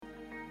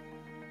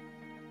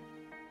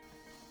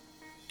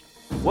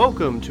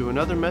Welcome to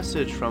another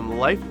message from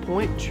Life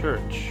Point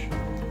Church,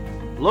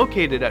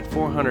 located at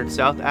 400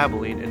 South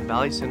Abilene in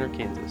Valley Center,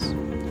 Kansas.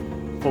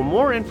 For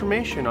more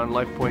information on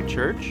Life Point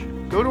Church,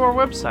 go to our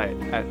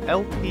website at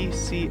lpcag.org.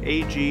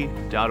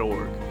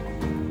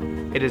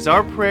 It is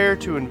our prayer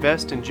to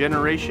invest in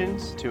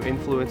generations to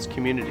influence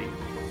community.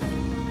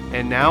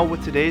 And now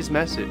with today's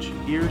message,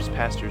 here's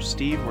Pastor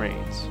Steve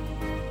Rains.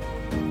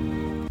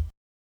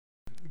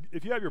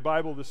 If you have your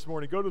Bible this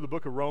morning, go to the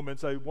book of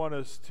Romans. I want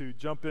us to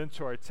jump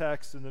into our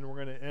text, and then we're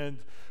going to end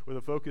with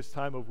a focused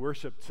time of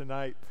worship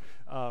tonight.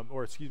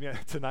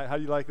 Tonight. How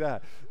do you like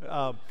that?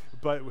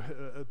 But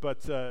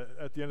at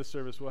the end of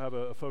service, we'll have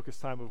a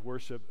focused time of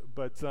worship.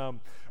 But I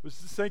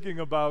was just thinking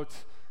about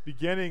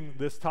beginning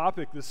this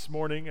topic this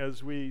morning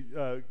as we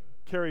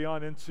carry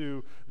on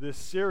into this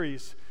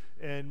series.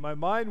 And my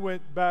mind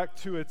went back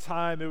to a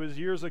time, it was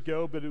years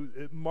ago, but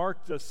it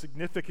marked us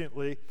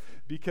significantly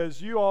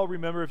because you all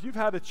remember, if you've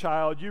had a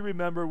child, you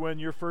remember when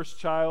your first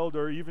child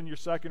or even your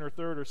second or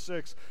third or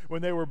sixth,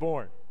 when they were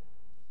born.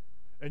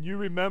 And you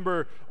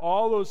remember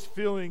all those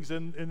feelings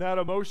and that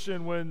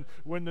emotion when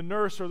the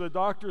nurse or the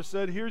doctor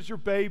said, "Here's your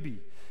baby."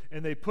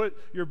 And they put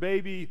your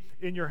baby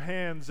in your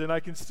hands. And I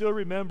can still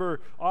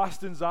remember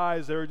Austin's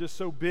eyes. They were just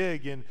so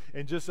big. And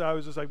I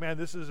was just like, man,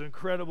 this is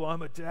incredible.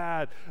 I'm a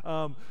dad.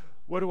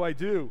 What do I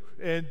do?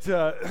 And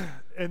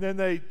then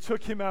they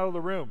took him out of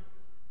the room.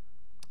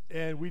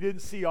 And we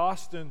didn't see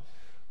Austin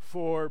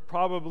for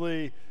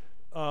probably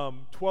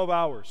 12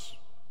 hours.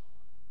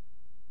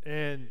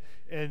 And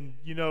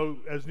you know,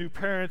 as new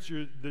parents,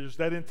 there's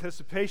that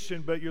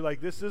anticipation, but you're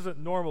like, this isn't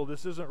normal,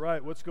 this isn't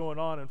right, what's going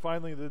on? And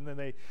finally, then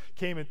they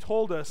came and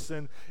told us,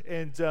 and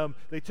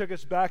they took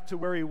us back to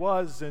where he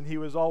was, and he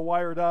was all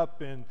wired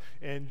up, and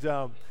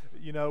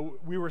you know,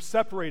 we were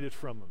separated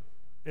from him.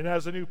 And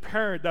as a new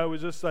parent, that was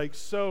just like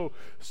so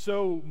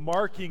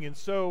marking and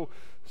so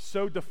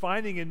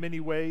defining in many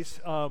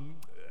ways.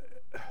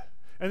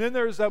 And then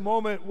there's that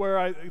moment where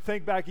I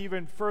think back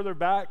even further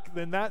back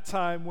than that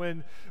time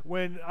when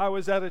I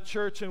was at a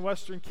church in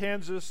western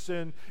Kansas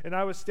and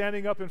I was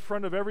standing up in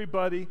front of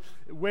everybody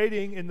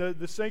waiting, and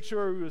the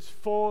sanctuary was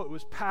full, it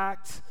was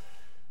packed,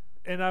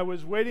 and I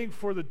was waiting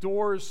for the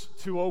doors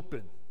to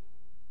open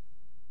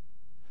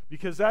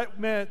because that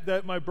meant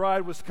that my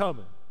bride was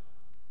coming.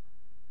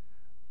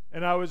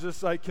 And I was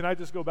just like, can I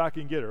just go back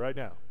and get her right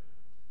now?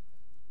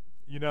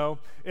 You know?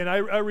 And I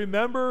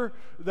remember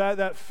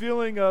that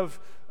feeling of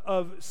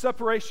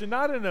separation,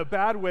 not in a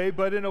bad way,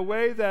 but in a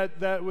way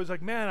that was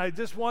like, man, I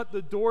just want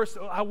the doors,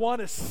 I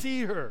want to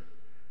see her.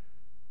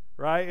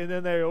 Right? And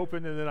then they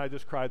opened, and then I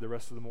just cried the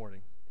rest of the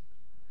morning.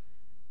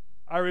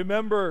 I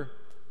remember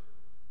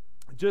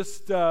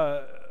just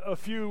a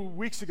few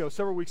weeks ago,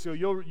 several weeks ago,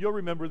 you'll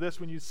remember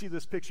this when you see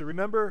this picture.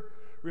 Remember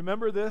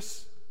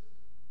this?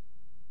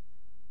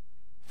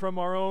 From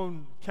our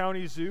own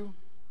county zoo,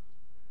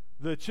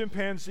 the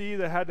chimpanzee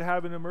that had to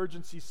have an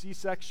emergency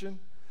C-section,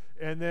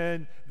 and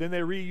then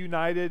they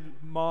reunited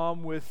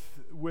mom with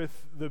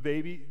the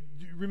baby.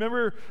 Do you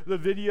remember the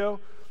video?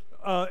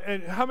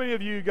 And how many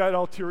of you got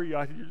all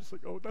teary-eyed? You're just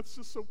like, oh, that's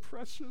just so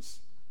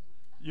precious.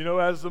 You know,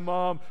 as the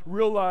mom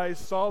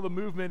saw the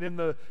movement in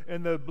the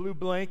blue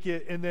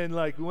blanket, and then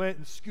like went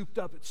and scooped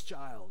up its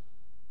child.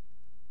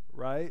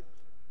 Right?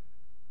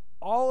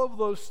 All of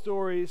those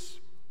stories.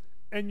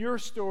 And your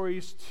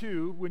stories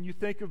too, when you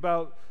think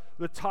about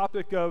the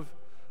topic of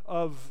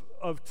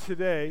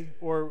today,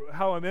 or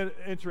how I'm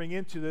entering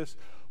into this,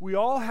 we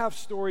all have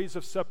stories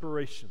of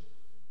separation.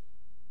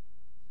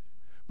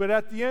 But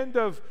at the end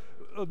of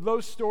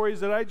those stories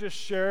that I just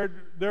shared,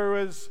 there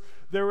was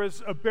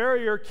a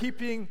barrier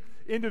keeping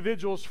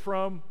individuals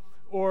from,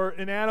 or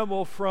an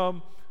animal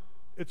from,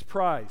 its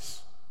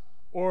prize,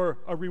 or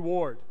a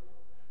reward.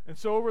 And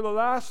so over the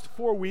last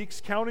 4 weeks,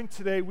 counting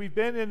today, we've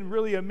been in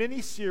really a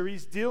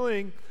mini-series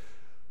dealing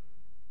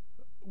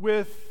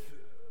with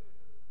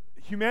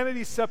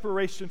humanity's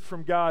separation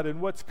from God and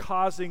what's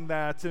causing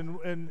that, and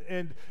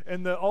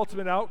the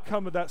ultimate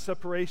outcome of that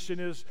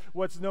separation is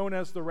what's known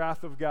as the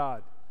wrath of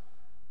God.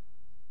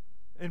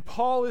 And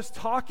Paul is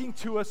talking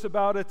to us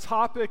about a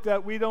topic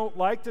that we don't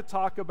like to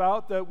talk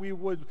about, that we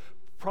would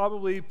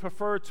probably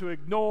prefer to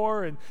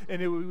ignore, and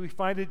we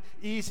find it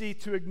easy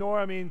to ignore.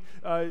 I mean,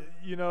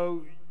 you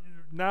know,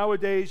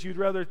 nowadays you'd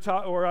rather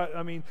talk, or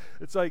I mean,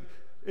 it's like,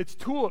 it's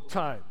tulip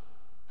time.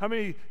 How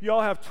many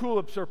y'all have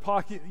tulips are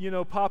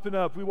popping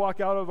up? We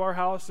walk out of our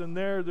house and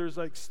there's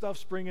like stuff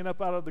springing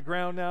up out of the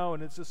ground now,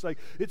 and it's just like,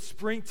 it's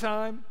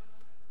springtime.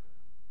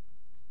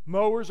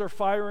 Mowers are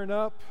firing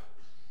up.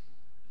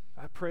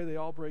 I pray they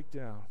all break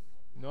down.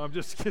 No, I'm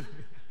just kidding.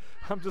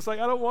 I'm just like,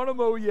 I don't want to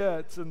mow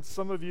yet. And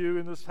some of you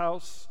in this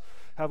house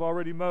have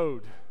already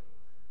mowed.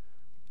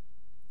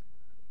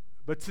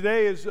 But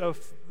today is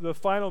the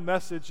final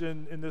message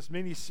in this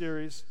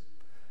mini-series.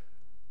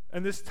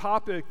 And this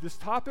topic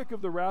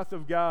of the wrath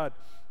of God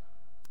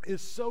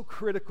is so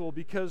critical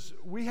because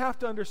we have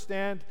to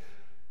understand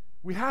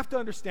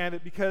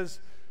it because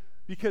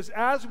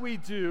as we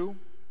do,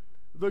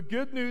 the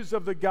good news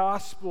of the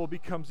gospel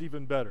becomes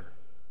even better.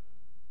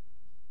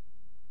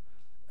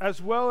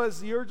 as well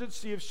as the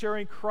urgency of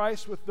sharing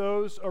Christ with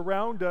those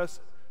around us,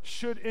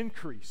 should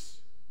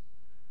increase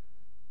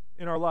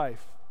in our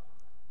life.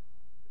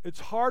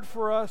 It's hard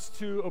for us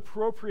to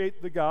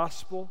appropriate the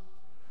gospel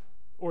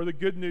or the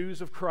good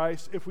news of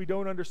Christ if we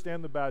don't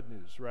understand the bad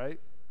news, right?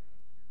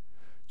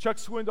 Chuck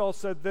Swindoll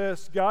said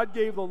this: God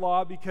gave the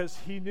law because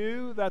he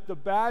knew that the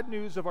bad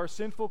news of our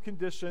sinful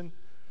condition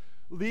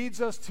leads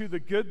us to the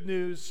good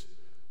news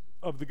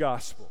of the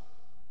gospel.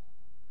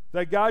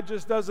 That God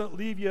just doesn't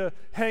leave you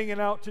hanging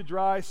out to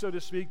dry, so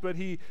to speak, but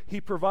he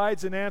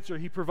provides an answer.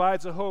 He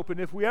provides a hope. And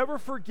if we ever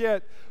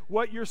forget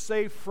what you're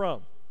saved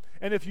from,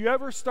 and if you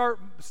ever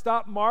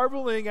stop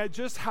marveling at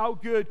just how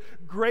good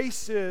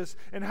grace is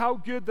and how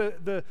good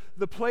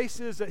the place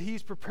is that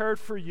he's prepared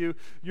for you,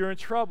 you're in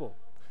trouble.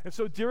 And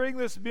so during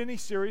this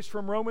mini-series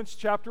from Romans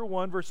chapter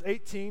 1, verse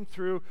 18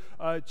 through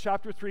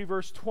chapter 3,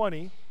 verse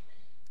 20,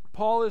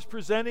 Paul is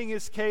presenting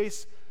his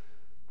case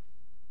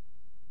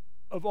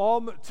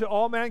to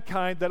all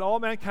mankind, that all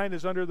mankind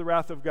is under the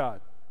wrath of God,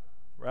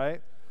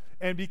 right?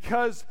 And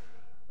because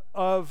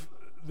of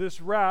this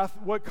wrath,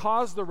 what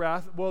caused the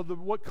wrath? Well,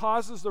 what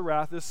causes the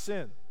wrath is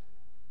sin.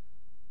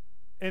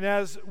 And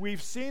as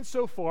we've seen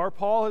so far,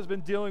 Paul has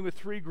been dealing with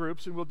three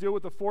groups, and we'll deal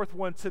with the fourth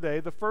one today.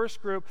 The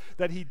first group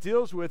that he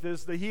deals with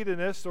is the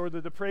hedonist, or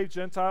the depraved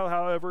Gentile,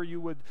 however you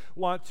would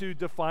want to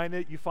define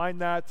it. You find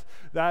that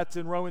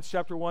in Romans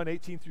chapter 1,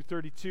 18 through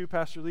 32.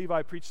 Pastor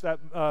Levi preached that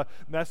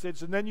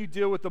message. And then you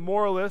deal with the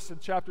moralists in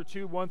chapter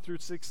 2, 1 through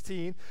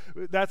 16.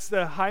 That's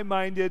the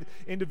high-minded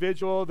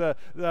individual.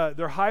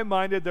 They're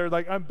high-minded. They're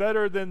like, I'm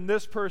better than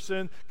this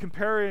person,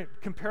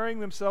 comparing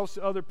themselves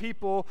to other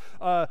people,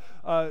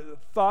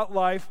 thought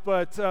life,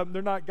 but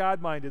they're not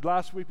God-minded.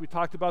 Last week we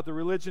talked about the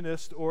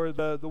religionist, or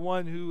the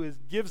one who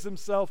gives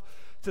himself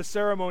to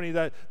ceremony,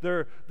 that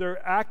their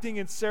acting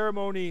in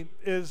ceremony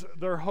is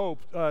their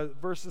hope.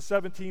 Verses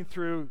 17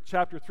 through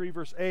chapter 3,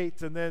 verse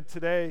 8, and then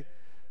today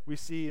we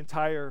see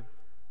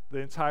the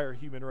entire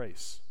human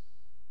race.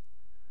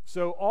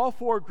 So all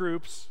four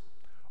groups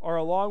are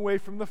a long way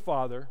from the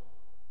Father,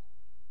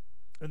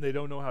 and they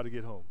don't know how to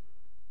get home.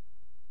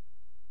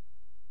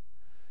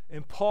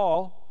 And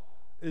Paul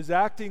is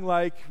acting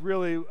like,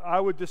 really, I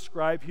would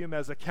describe him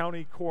as a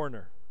county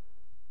coroner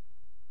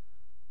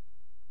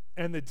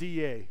and the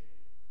DA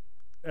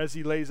as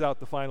he lays out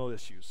the final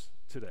issues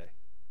today.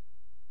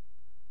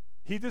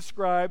 He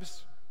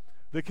describes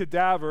the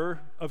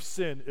cadaver of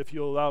sin, if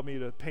you'll allow me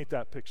to paint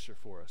that picture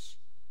for us.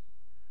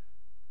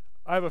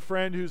 I have a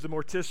friend who's a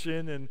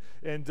mortician,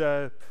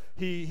 and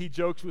he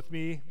jokes with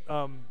me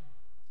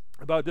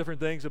about different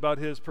things about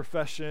his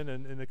profession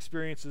and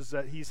experiences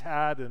that he's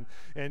had,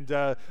 and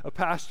a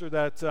pastor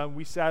that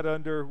we sat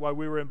under while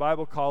we were in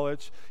Bible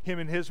college. Him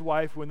and his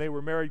wife, when they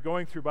were married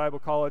going through Bible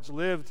college,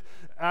 lived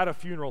at a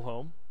funeral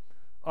home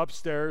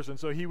upstairs, and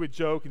so he would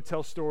joke and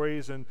tell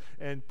stories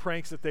and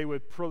pranks that they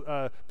would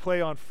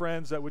play on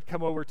friends that would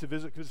come over to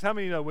visit. Because how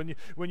many know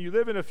when you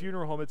live in a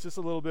funeral home, it's just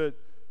a little bit,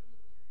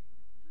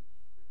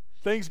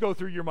 things go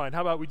through your mind.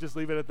 How about we just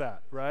leave it at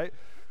that, right?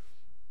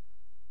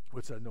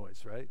 What's that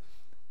noise, right?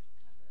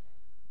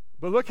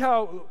 But look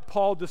how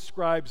Paul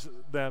describes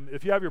them.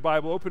 If you have your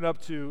Bible, open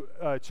up to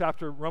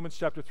Romans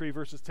chapter 3,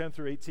 verses 10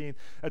 through 18.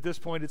 At this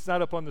point, it's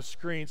not up on the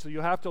screen, so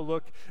you'll have to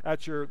look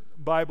at your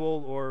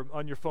Bible or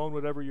on your phone,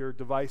 whatever your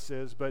device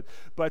is. But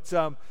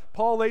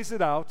Paul lays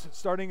it out,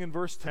 starting in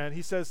verse 10.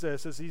 He says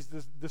this, as he's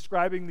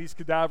describing these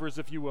cadavers,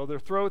 if you will. Their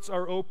throats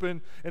are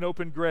open, an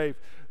open grave.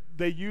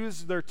 They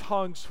use their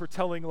tongues for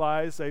telling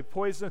lies. The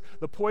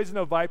poison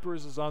of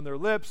vipers is on their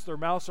lips. Their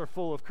mouths are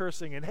full of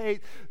cursing and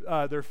hate.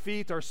 Their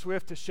feet are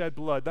swift to shed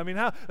blood. I mean,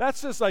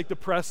 that's just like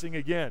depressing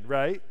again,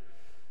 right?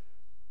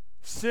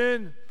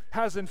 Sin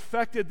has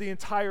infected the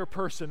entire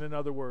person, in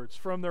other words,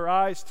 from their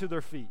eyes to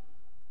their feet.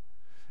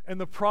 And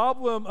the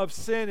problem of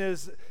sin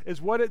is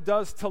what it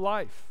does to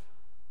life.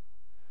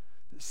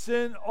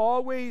 Sin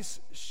always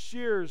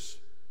shears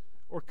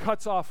or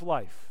cuts off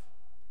life.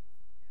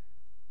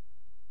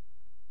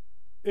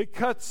 It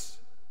cuts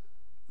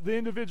the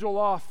individual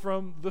off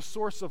from the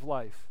source of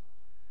life.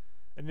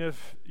 And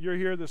if you're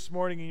here this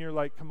morning and you're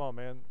like, come on,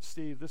 man,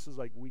 Steve, this is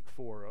like week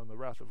 4 on the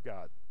wrath of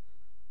God.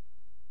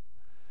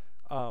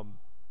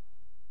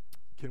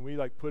 Can we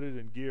like put it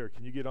in gear?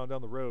 Can you get on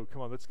down the road?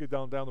 Come on, let's get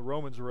down the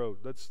Romans road.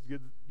 Let's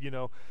get,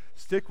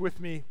 stick with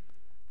me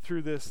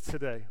through this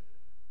today.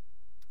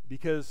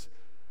 Because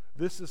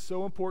this is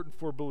so important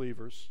for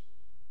believers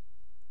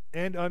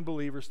and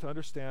unbelievers to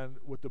understand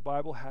what the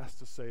Bible has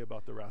to say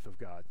about the wrath of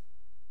God.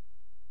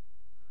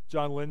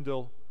 John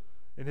Lindell,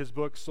 in his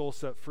book Soul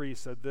Set Free,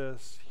 said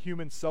this: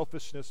 human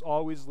selfishness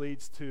always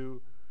leads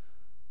to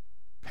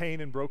pain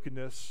and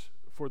brokenness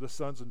for the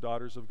sons and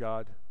daughters of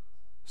God,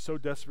 so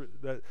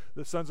desperate that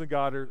the sons and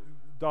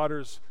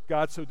daughters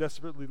God so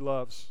desperately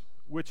loves,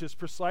 which is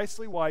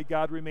precisely why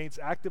God remains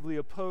actively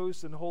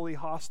opposed and wholly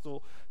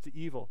hostile to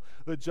evil.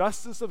 The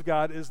justice of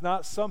God is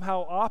not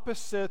somehow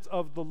opposite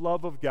of the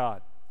love of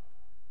God.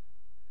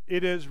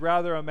 It is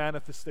rather a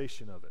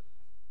manifestation of it.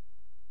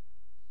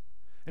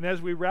 And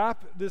as we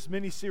wrap this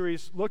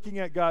mini-series looking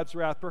at God's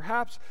wrath,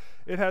 perhaps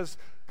it has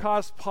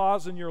caused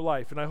pause in your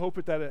life, and I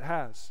hope that it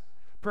has.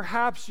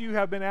 Perhaps you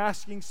have been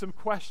asking some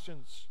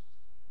questions.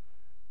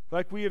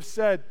 Like we have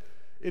said,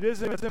 it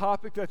isn't a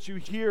topic that you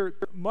hear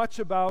much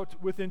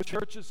about within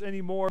churches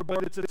anymore,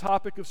 but it's a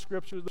topic of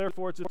Scripture,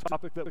 therefore it's a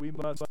topic that we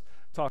must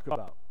talk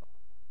about.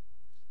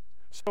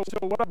 So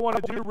what I want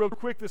to do real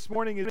quick this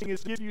morning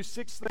is give you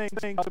 6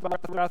 things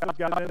about the wrath of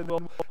God, and then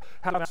we'll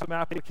have some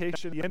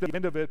application at the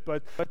end of it.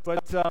 But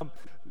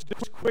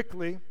just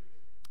quickly,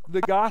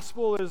 the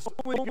gospel is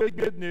only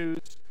good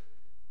news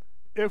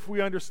if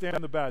we understand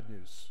the bad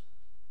news.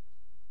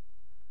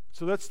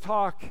 So let's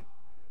talk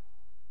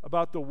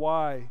about the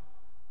why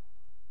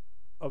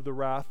of the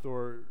wrath,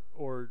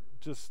 or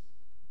just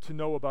to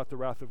know about the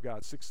wrath of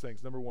God. 6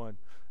 things. Number 1,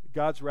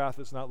 God's wrath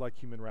is not like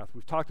human wrath.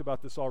 We've talked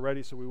about this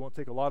already, so we won't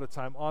take a lot of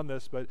time on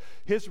this, but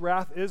his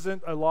wrath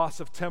isn't a loss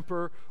of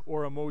temper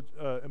or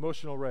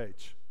emotional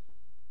rage.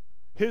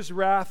 His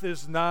wrath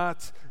is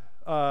not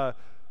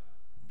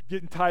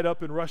getting tied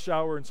up in rush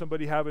hour and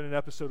somebody having an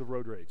episode of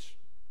road rage.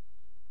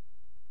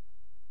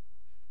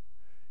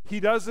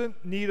 He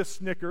doesn't need a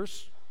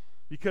Snickers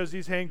because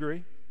he's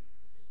hangry.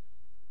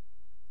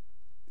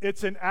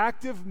 It's an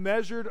active,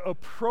 measured,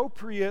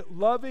 appropriate,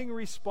 loving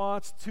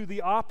response to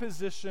the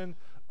opposition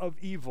of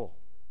evil.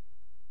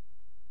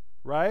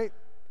 Right?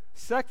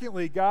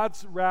 Secondly,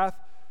 God's wrath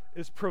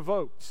is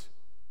provoked.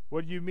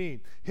 What do you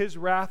mean? His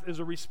wrath is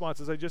a response.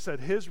 As I just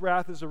said, his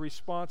wrath is a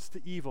response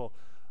to evil.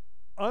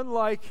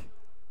 Unlike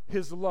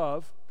his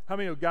love, how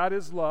many know God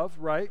is love,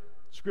 right?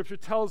 Scripture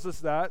tells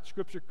us that.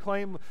 Scripture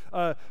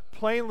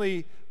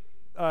plainly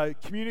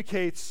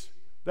communicates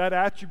that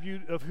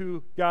attribute of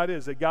who God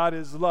is, that God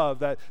is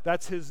love,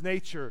 that's his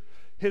nature.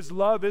 His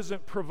love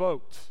isn't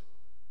provoked.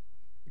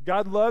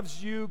 God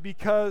loves you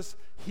because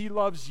he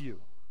loves you.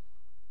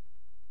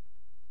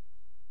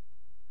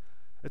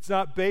 It's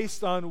not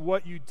based on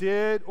what you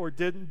did or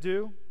didn't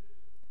do.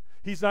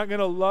 He's not going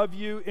to love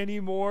you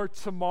any more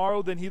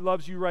tomorrow than he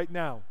loves you right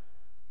now.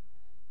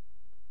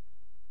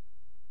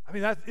 I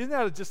mean, isn't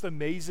that just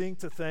amazing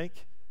to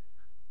think?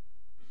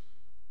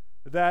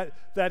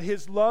 That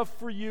his love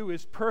for you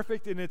is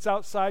perfect and it's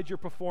outside your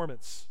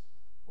performance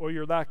or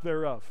your lack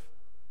thereof.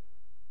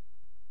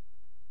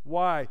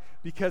 Why?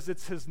 Because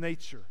it's his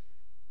nature.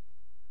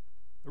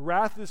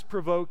 Wrath is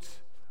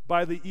provoked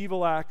by the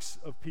evil acts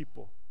of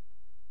people.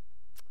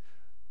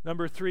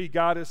 Number 3,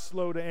 God is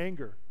slow to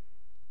anger.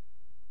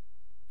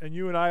 And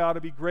you and I ought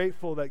to be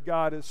grateful that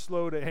God is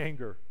slow to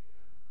anger.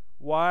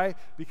 Why?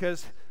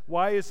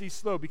 Why is he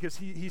slow? Because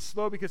he's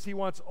slow because he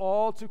wants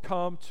all to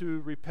come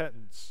to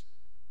repentance.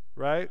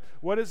 Right?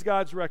 What is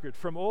God's record?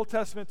 From Old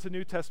Testament to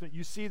New Testament,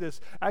 you see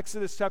this.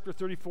 Exodus chapter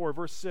 34,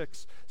 verse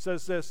 6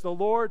 says this: the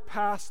Lord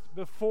passed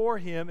before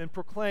him and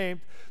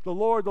proclaimed, the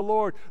Lord,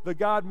 the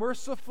God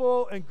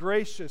merciful and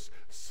gracious,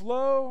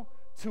 slow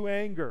to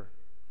anger,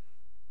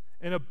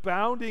 and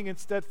abounding in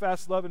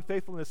steadfast love and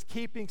faithfulness,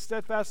 keeping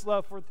steadfast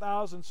love for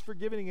thousands,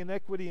 forgiving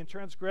iniquity and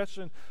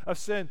transgression of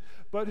sin,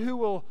 but who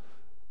will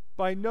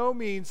by no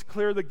means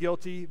clear the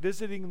guilty,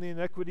 visiting the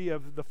iniquity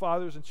of the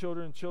fathers and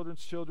children and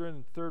children's children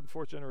and 3rd and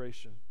 4th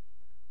generation.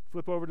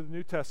 Flip over to the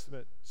New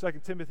Testament, 2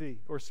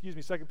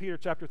 Peter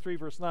chapter 3,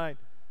 verse 9.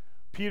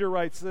 Peter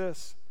writes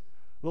this: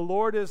 the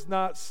Lord is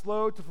not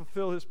slow to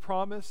fulfill his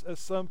promise, as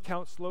some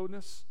count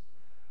slowness,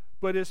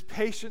 but is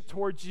patient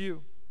towards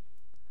you,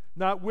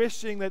 not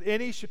wishing that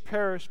any should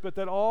perish, but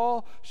that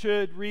all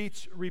should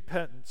reach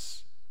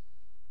repentance.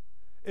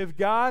 If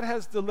God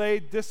has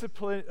delayed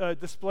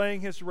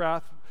displaying his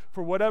wrath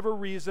for whatever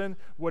reason,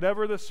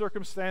 whatever the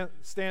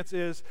circumstance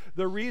is,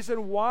 the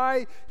reason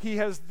why he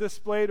has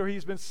displayed or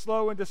he's been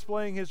slow in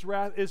displaying his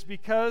wrath is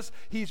because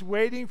he's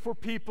waiting for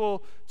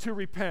people to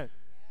repent.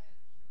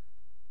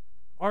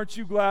 Aren't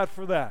you glad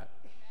for that?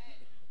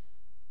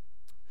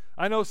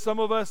 I know some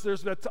of us,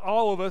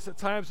 all of us at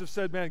times have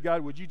said, man,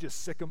 God, would you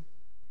just sick him?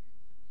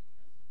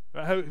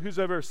 Who's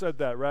ever said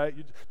that, right?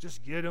 You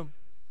just get him.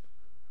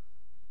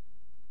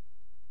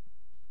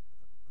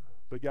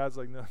 But God's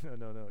like, no.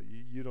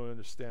 You don't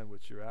understand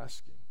what you're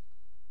asking.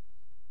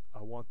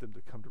 I want them to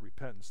come to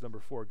repentance.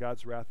 Number 4,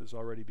 God's wrath is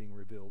already being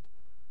revealed.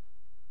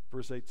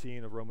 Verse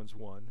 18 of Romans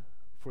 1,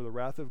 for the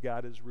wrath of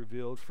God is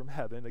revealed from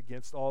heaven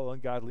against all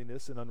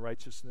ungodliness and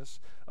unrighteousness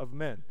of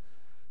men,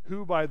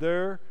 who by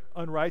their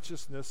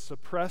unrighteousness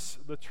suppress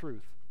the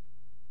truth.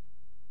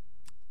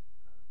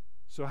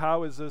 So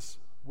how is this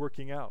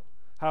working out?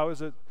 How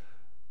has it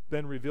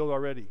been revealed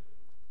already?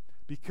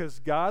 Because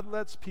God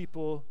lets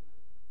people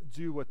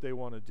do what they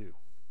want to do.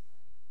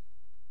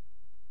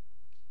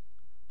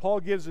 Paul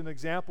gives an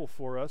example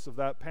for us of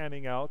that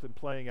panning out and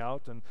playing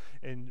out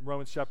in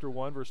Romans chapter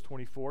 1, verse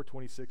 24,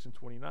 26, and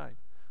 29.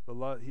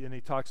 And he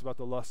talks about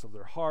the lust of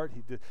their heart.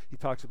 He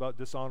talks about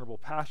dishonorable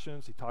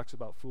passions. He talks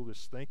about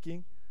foolish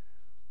thinking.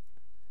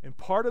 And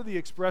part of the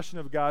expression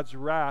of God's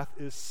wrath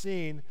is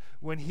seen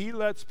when he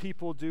lets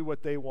people do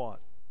what they want.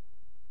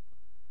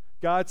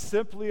 God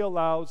simply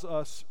allows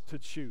us to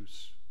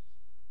choose.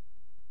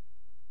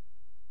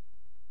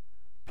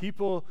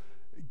 People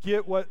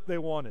get what they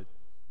wanted,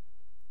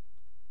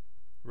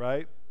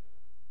 right?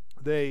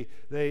 They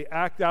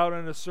act out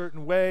in a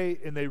certain way,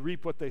 and they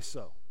reap what they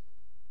sow.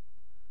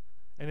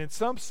 And in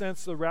some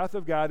sense, the wrath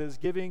of God is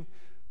giving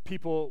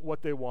people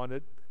what they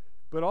wanted,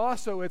 but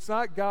also it's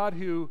not God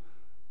who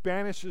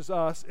banishes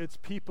us, it's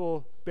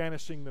people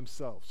banishing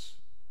themselves.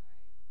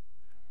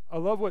 I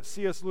love what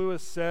C.S.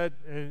 Lewis said,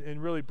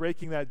 and really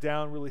breaking that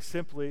down really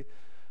simply.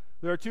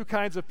 There are two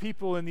kinds of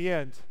people in the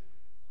end.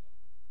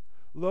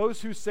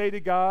 Those who say to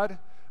God,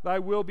 "Thy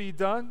will be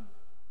done,"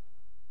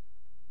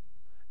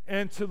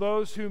 and to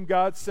those whom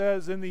God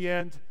says in the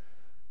end,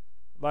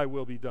 "Thy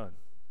will be done."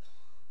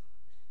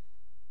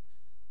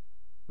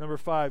 Number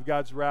 5,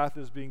 God's wrath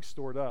is being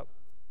stored up.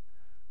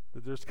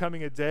 That there's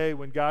coming a day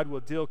when God will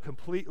deal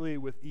completely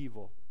with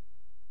evil.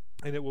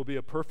 And it will be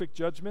a perfect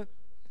judgment,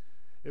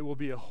 it will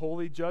be a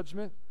holy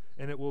judgment,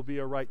 and it will be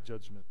a right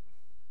judgment.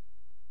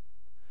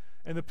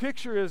 And the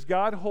picture is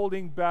God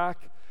holding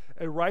back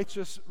a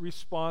righteous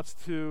response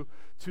to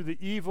the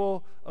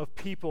evil of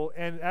people.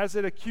 And as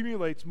it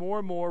accumulates more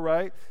and more,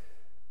 right?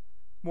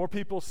 More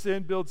people's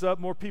sin builds up,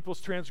 more people's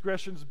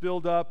transgressions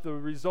build up. The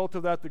result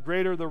of that, the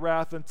greater the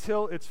wrath,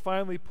 until it's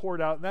finally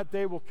poured out. And that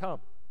day will come.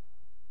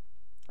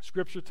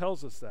 Scripture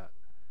tells us that.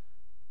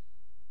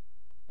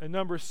 And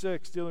number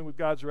 6, dealing with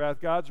God's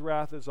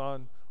wrath is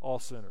on all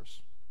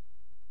sinners.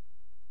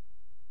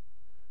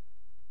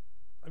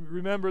 I mean,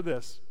 remember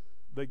this,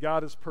 that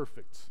God is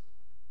perfect.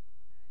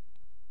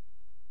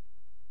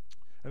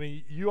 I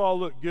mean, you all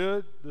look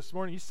good this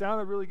morning. You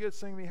sounded really good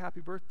singing me happy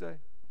birthday.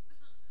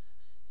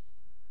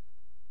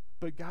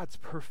 But God's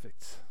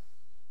perfect.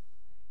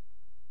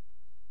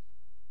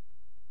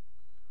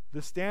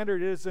 The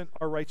standard isn't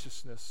our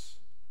righteousness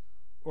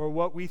or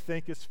what we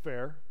think is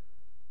fair.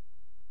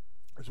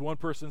 As one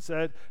person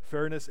said,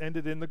 fairness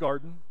ended in the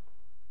garden.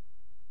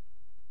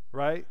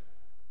 Right?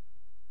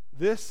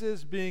 This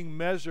is being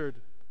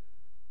measured.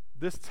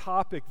 This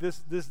topic,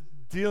 this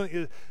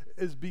dealing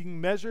is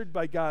being measured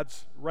by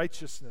God's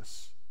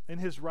righteousness. And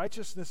his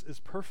righteousness is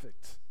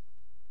perfect.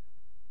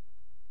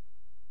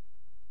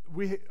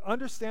 We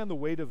understand the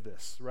weight of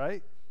this,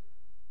 right?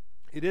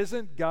 It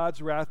isn't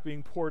God's wrath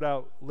being poured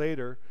out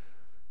later.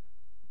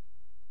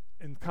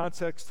 In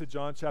context to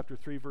John chapter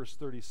 3, verse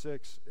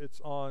 36, it's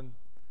on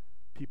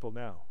people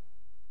now.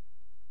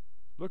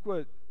 Look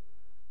what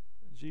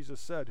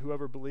Jesus said,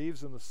 "Whoever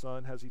believes in the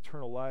Son has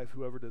eternal life.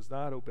 Whoever does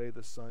not obey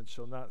the Son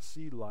shall not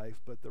see life,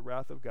 but the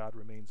wrath of God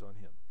remains on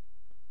him."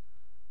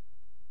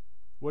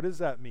 What does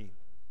that mean?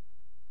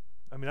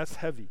 I mean, that's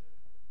heavy.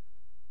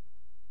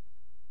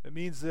 It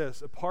means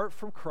this: apart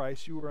from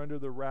Christ, you are under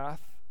the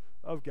wrath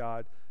of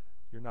God.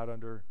 You're not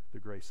under the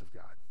grace of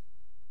God.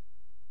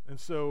 And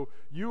so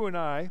you and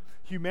I,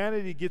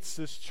 humanity gets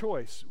this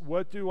choice.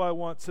 What do I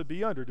want to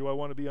be under? Do I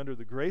want to be under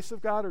the grace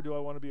of God, or do I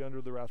want to be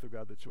under the wrath of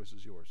God? The choice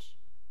is yours.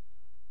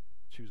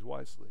 Choose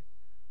wisely.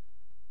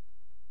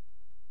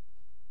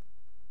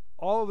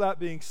 All of that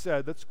being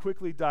said, let's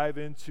quickly dive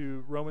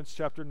into Romans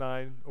chapter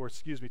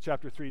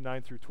 3,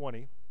 9 through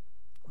 20.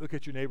 Look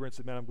at your neighbor and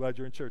say, "Man, I'm glad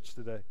you're in church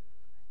today."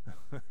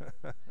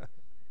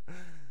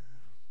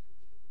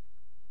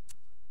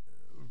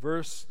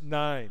 Verse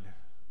 9.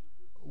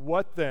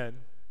 What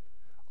then?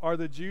 Are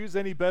the Jews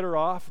any better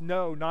off?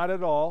 No, not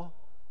at all.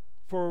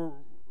 For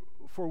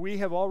we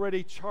have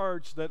already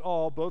charged that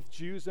all, both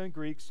Jews and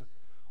Greeks,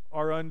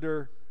 are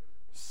under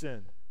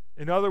sin.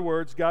 In other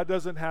words, God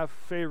doesn't have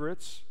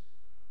favorites,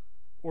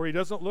 or he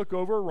doesn't look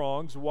over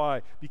wrongs.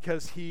 Why?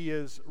 Because he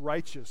is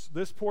righteous.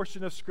 This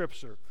portion of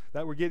Scripture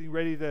that we're getting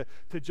ready to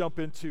jump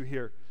into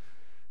here,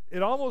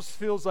 it almost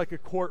feels like a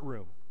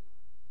courtroom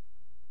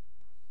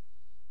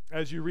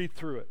as you read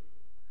through it.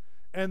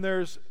 And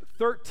there's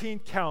 13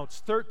 counts,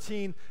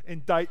 13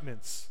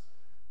 indictments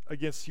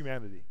against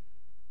humanity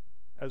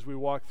as we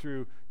walk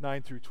through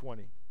 9 through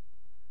 20.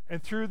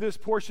 And through this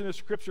portion of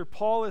Scripture,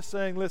 Paul is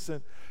saying,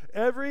 listen,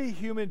 every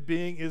human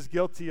being is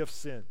guilty of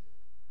sin.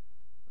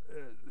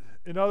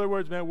 In other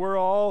words, man, we're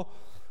all,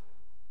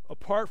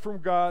 apart from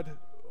God,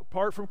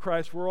 apart from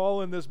Christ, we're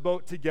all in this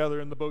boat together,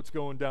 and the boat's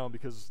going down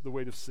because of the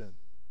weight of sin.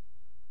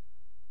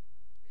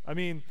 I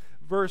mean,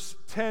 verse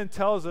 10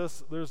 tells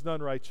us there's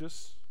none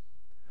righteous.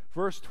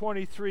 Verse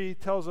 23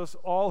 tells us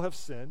all have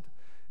sinned.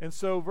 And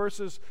so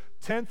verses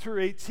 10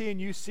 through 18,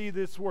 you see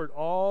this word,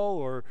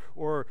 all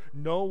or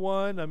no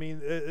one. I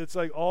mean, it's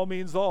like all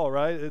means all,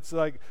 right? It's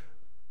like,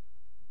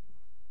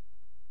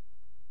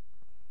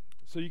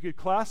 so you could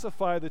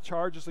classify the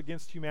charges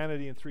against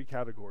humanity in 3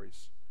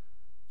 categories.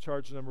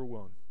 Charge number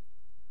 1,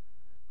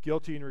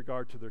 guilty in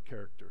regard to their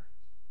character.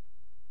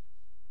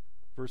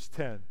 Verse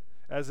 10,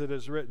 as it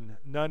is written,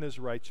 none is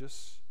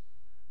righteous.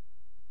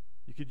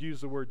 You could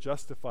use the word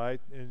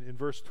justified. In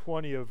verse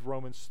 20 of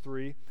Romans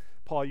 3,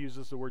 Paul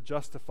uses the word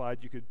justified.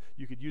 You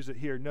could use it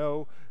here.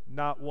 No,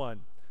 not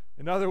one.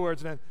 In other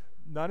words, man,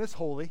 none is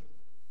holy.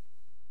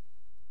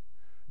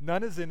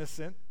 None is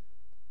innocent.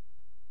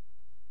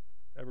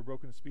 Ever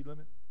broken the speed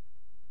limit?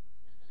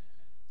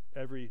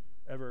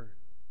 Ever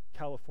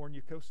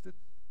California coasted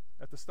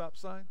at the stop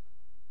sign?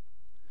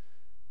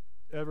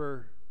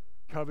 Ever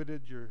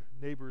coveted your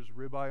neighbor's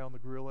ribeye on the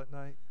grill at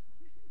night?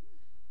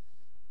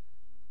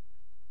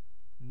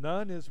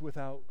 None is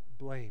without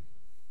blame.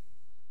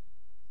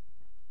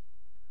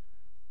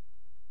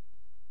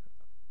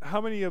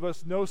 How many of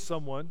us know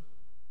someone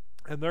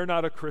and they're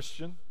not a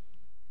Christian?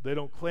 They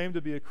don't claim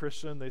to be a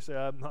Christian. They say,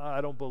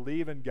 I don't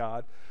believe in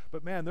God.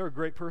 But man, they're a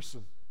great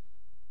person.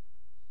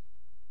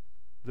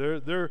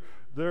 They're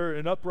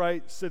an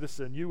upright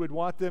citizen. You would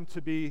want them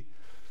to be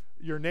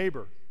your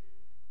neighbor.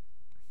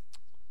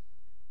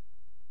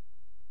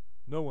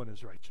 No one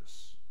is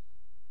righteous.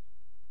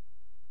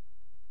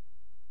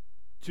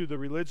 To the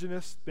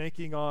religionists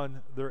banking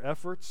on their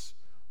efforts,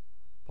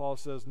 Paul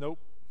says, nope,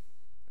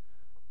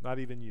 not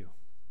even you.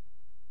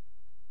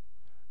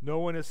 No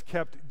one has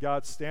kept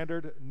God's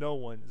standard. No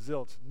one.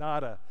 Zilch.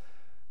 Nada.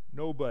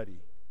 Nobody.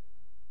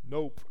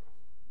 Nope.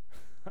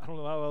 I don't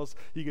know how else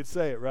you could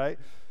say it, right?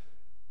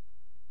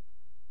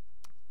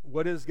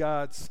 What is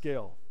God's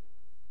scale?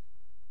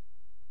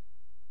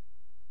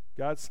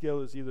 God's scale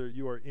is either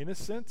you are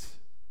innocent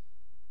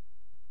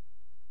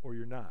or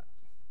you're not.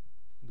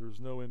 There's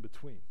no in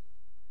between.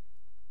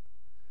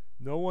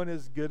 No one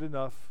is good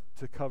enough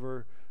to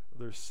cover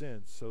their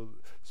sins.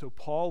 So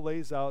Paul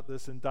lays out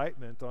this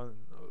indictment on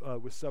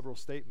with several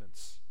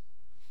statements.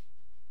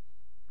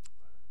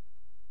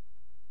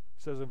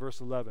 It says in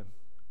verse 11,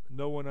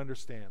 no one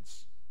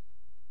understands.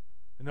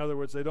 In other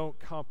words, they don't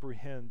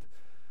comprehend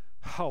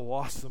how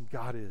awesome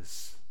God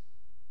is.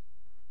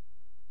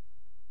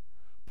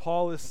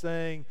 Paul is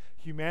saying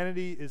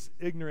humanity is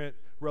ignorant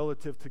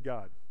relative to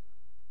God.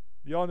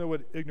 You all know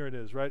what ignorant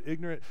is, right?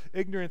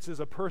 Ignorance is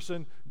a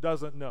person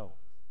doesn't know.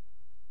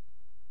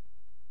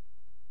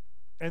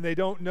 And they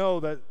don't know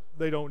that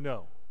they don't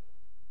know.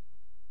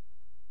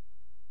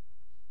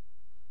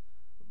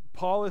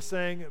 Paul is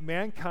saying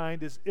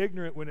mankind is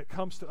ignorant when it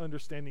comes to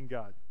understanding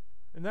God.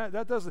 And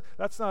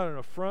that's not an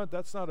affront,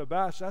 that's not a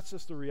bash, that's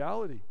just the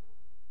reality.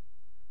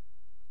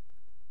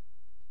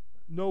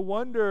 No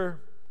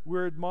wonder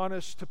we're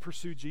admonished to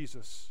pursue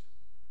Jesus.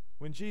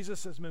 When Jesus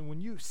says, man, when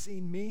you've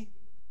seen me,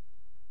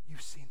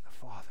 you've seen the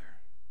Father.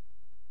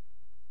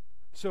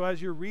 So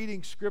as you're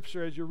reading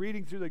Scripture, as you're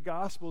reading through the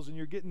Gospels, and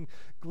you're getting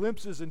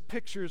glimpses and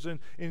pictures and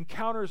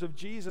encounters of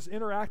Jesus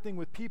interacting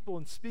with people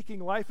and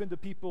speaking life into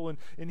people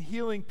and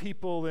healing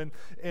people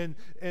and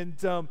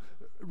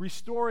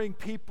restoring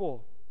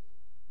people,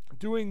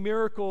 doing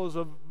miracles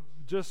of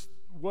just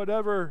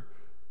whatever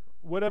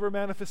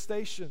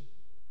manifestation,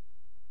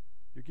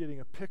 you're getting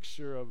a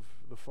picture of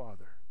the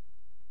Father.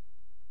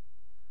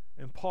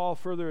 And Paul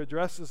further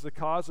addresses the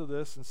cause of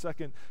this in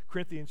 2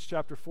 Corinthians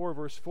chapter 4,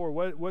 verse 4.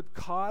 What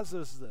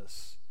causes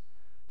this?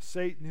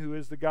 Satan, who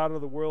is the god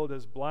of the world,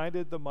 has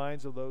blinded the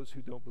minds of those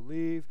who don't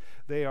believe.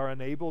 They are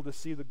unable to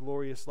see the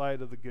glorious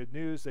light of the good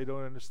news. They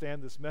don't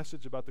understand this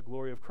message about the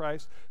glory of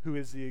Christ, who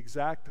is the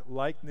exact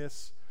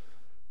likeness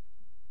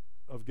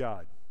of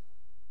God.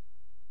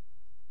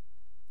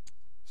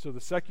 So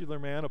the secular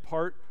man,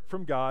 apart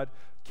from God,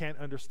 can't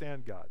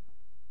understand God.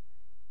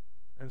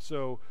 And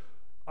so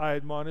I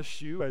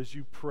admonish you as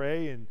you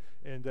pray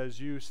and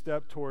as you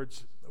step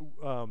towards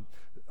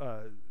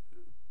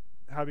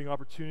having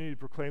opportunity to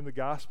proclaim the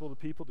gospel to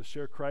people, to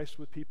share Christ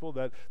with people,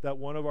 that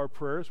one of our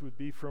prayers would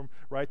be from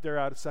right there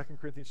out of 2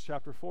 Corinthians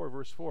chapter 4,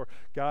 verse 4.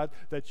 God,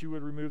 that you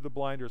would remove the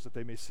blinders that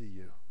they may see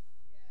you.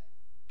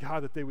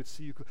 God, that they would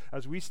see you.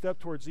 As we step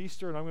towards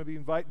Easter, and I'm going to be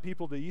inviting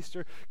people to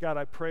Easter, God,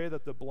 I pray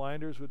that the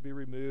blinders would be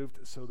removed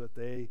so that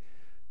they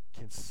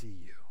can see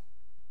you.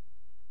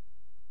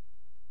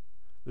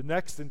 The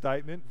next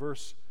indictment,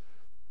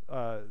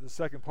 the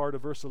second part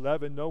of verse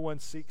 11, no one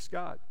seeks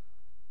God.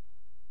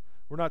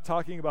 We're not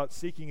talking about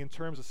seeking in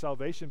terms of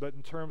salvation, but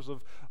in terms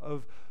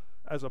of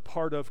as a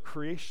part of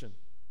creation.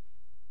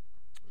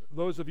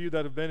 Those of you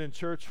that have been in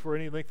church for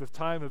any length of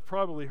time have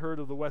probably heard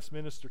of the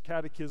Westminster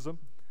Catechism.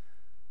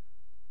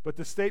 But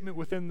the statement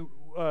within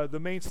the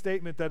main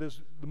statement that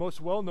is the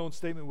most well-known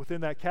statement within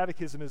that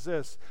catechism is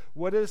this: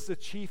 what is the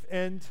chief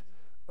end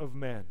of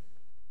man?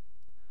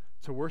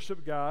 To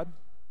worship God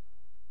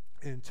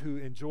and to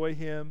enjoy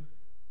Him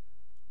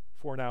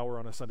for an hour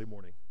on a Sunday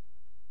morning?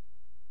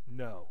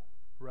 No,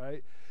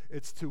 right?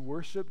 It's to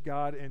worship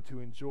God and to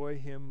enjoy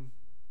Him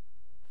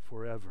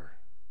forever.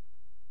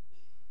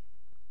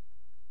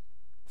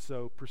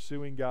 So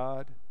pursuing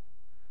God,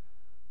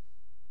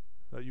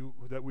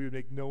 that we would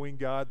make knowing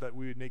God, that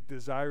we would make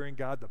desiring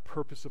God the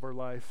purpose of our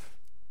life.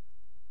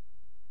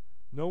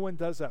 No one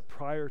does that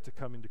prior to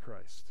coming to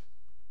Christ.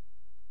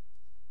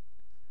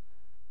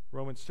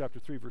 Romans chapter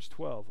 3, verse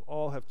 12,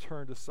 all have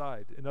turned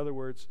aside. In other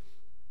words,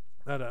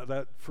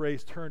 that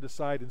phrase turned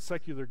aside in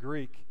secular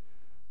Greek,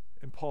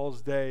 in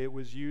Paul's day, it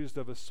was used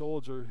of a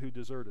soldier who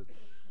deserted,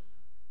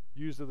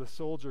 used of a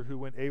soldier who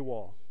went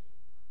AWOL,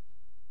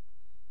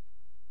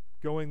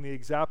 going the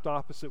exact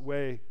opposite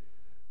way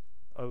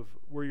of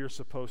where you're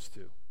supposed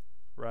to,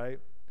 right?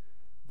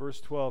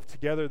 Verse 12,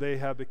 together they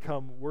have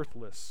become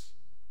worthless.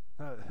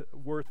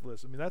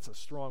 Worthless. I mean, that's a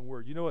strong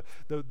word. You know what?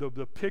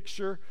 The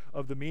picture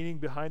of the meaning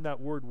behind that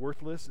word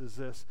worthless is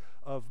this: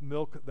 of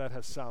milk that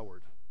has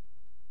soured.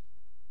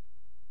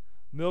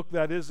 milk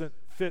that isn't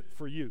fit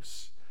for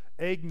use,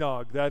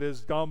 eggnog that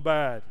is gone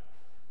bad,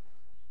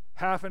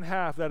 half and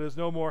half that is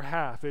no more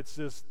half. It's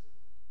just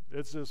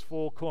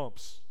full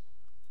clumps.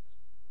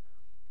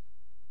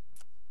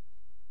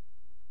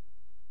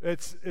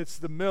 It's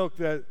the milk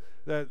that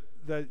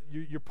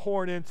you're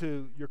pouring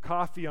into your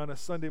coffee on a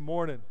Sunday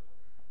morning.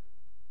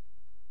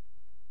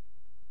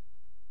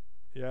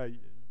 Yeah,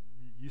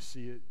 you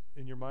see it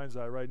in your mind's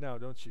eye right now,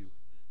 don't you?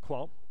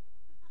 Clump,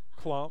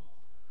 clump,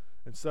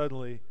 and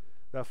suddenly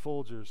that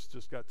Folgers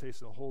just got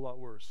tasting a whole lot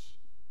worse.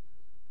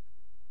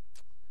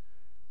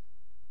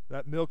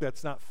 That milk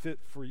that's not fit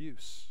for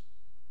use.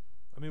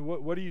 I mean,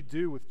 what do you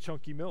do with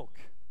chunky milk?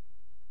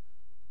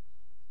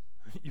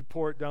 You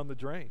pour it down the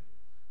drain.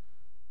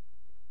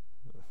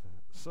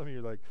 Some of you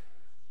are like,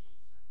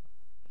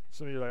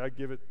 I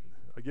give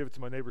it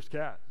to my neighbor's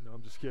cat. No,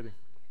 I'm just kidding.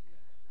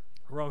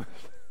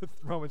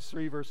 Romans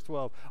 3 verse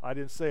 12. I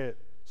didn't say it.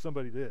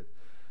 Somebody did.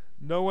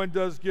 No one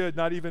does good,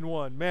 not even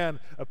one. Man,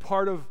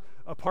 apart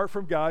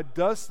from God,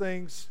 does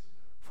things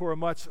for a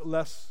much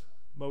less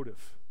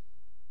motive.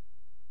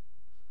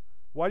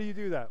 Why do you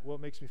do that? Well,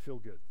 it makes me feel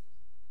good.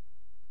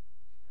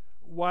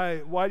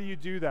 Why do you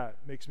do that?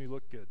 It makes me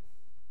look good.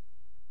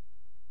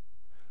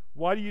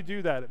 Why do you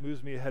do that? It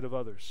moves me ahead of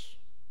others.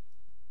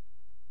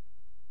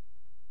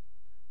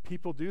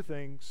 People do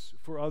things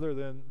for other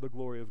than the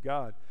glory of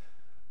God.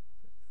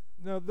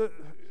 Now,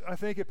 I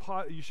think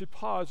you should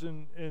pause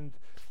and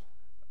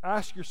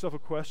ask yourself a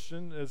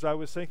question. As I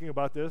was thinking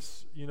about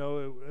this,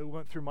 it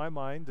went through my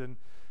mind, and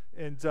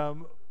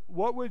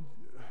what would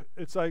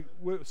it's like?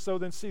 So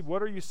then, Steve,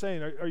 what are you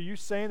saying? Are you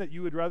saying that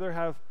you would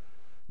rather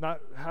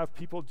not have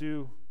people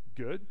do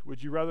good?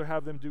 Would you rather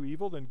have them do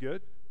evil than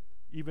good,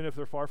 even if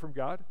they're far from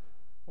God?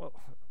 Well,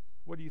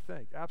 what do you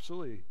think?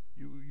 Absolutely.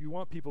 You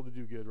want people to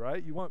do good,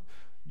 right? You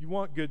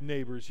want good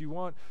neighbors. You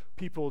want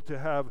people to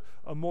have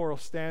a moral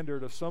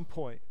standard of some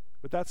point.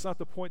 But that's not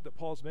the point that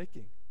Paul's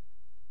making.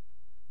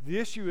 The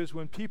issue is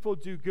when people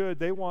do good,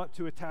 they want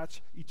to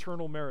attach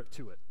eternal merit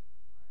to it.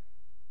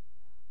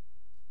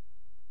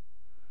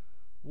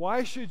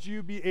 Why should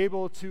you be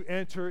able to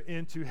enter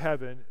into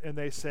heaven and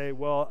they say,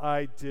 well,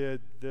 I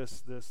did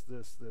this, and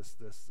this.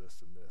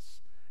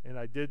 And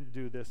I didn't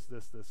do this,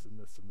 and this,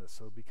 and this.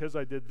 So because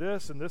I did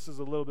this, and this is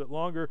a little bit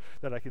longer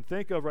that I can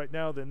think of right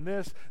now than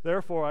this,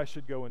 therefore I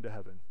should go into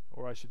heaven,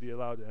 or I should be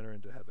allowed to enter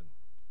into heaven.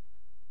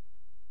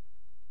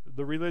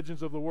 The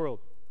religions of the world.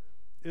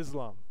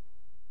 Islam.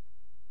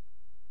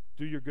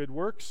 Do your good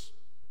works.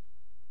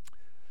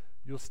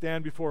 You'll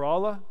stand before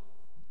Allah.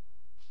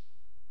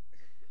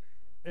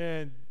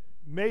 And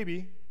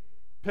maybe,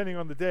 depending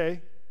on the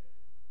day,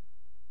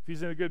 if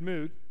he's in a good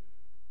mood,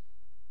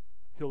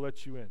 he'll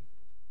let you in.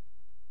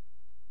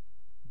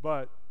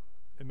 But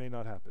it may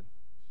not happen.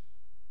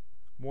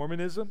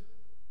 Mormonism,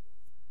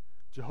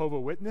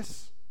 Jehovah's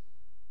Witness,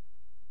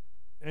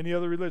 any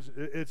other religion,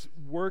 it's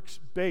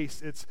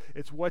works-based.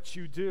 It's what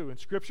you do. And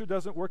Scripture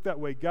doesn't work that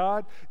way.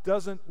 God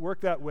doesn't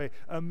work that way.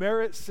 A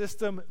merit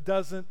system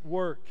doesn't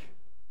work.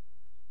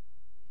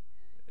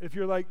 If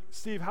you're like,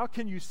 Steve, how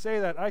can you say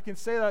that? I can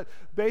say that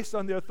based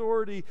on the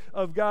authority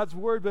of God's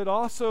Word, but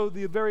also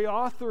the very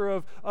author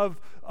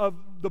of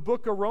the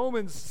book of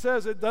Romans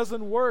says it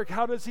doesn't work.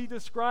 How does he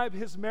describe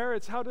his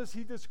merits? How does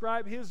he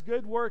describe his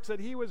good works that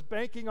he was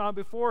banking on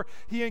before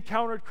he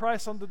encountered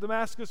Christ on the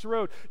Damascus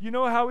Road? You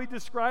know how he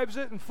describes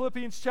it in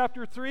Philippians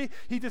chapter 3?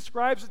 He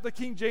describes it, the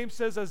King James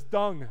says, as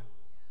dung.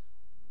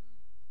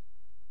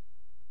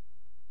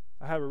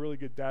 I have a really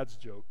good dad's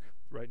joke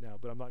right now,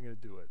 but I'm not going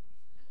to do it,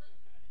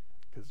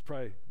 because it's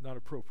probably not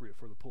appropriate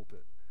for the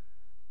pulpit.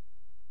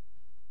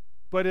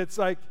 But it's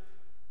like,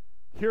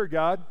 here,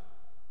 God,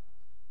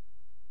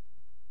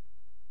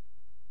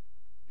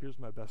 here's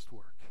my best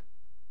work.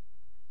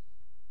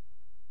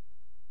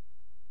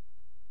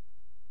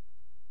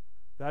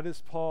 That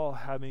is Paul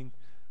having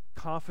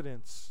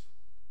confidence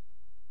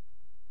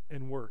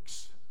in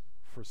works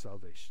for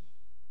salvation.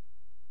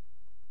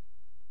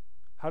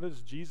 How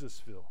does Jesus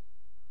feel?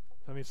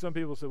 I mean, some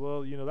people say,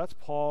 well, that's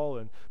Paul,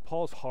 and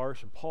Paul's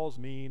harsh, and Paul's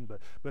mean,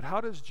 but how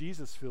does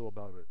Jesus feel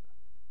about it?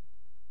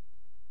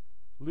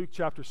 Luke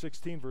chapter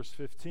 16, verse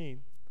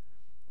 15,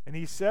 and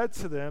he said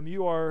to them,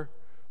 you are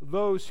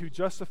those who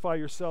justify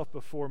yourself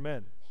before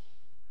men,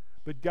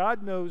 but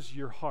God knows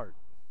your heart.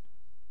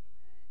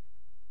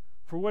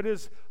 For what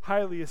is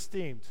highly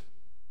esteemed?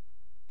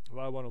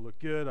 Well, I want to look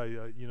good. I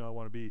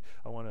want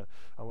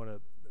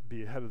to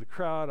be ahead of the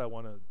crowd. I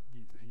want to,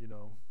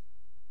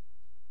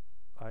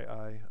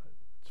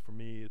 It's for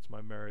me, it's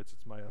my merits,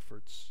 it's my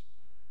efforts.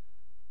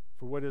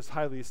 For what is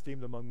highly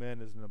esteemed among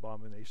men is an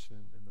abomination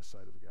in the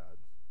sight of God.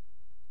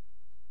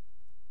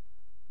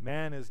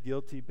 Man is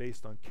guilty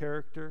based on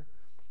character.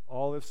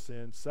 All have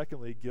sinned.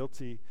 Secondly,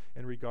 guilty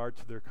in regard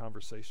to their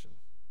conversation.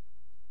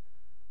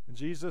 And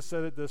Jesus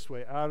said it this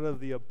way, out of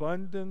the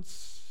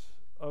abundance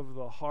of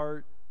the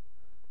heart,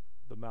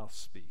 the mouth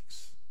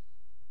speaks.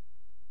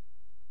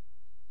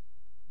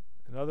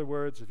 In other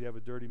words, if you have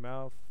a dirty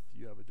mouth,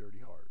 you have a dirty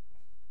heart.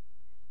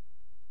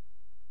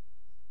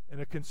 And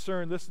a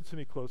concern, listen to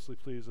me closely,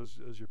 please,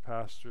 as your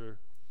pastor.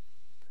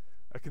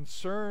 A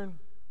concern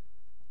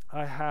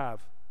I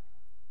have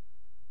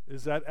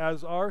is that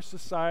as our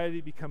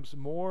society becomes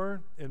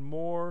more and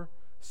more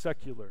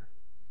secular,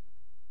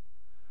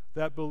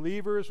 that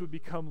believers would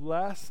become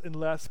less and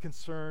less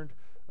concerned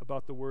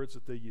about the words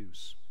that they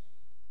use.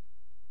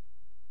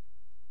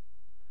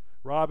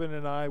 Robin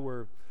and I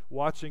were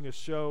watching a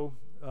show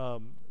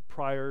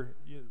prior,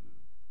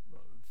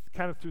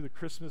 kind of through the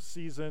Christmas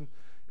season,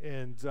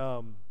 and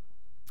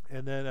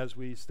then as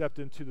we stepped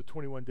into the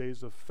 21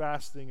 days of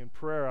fasting and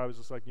prayer, I was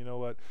just like, you know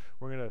what,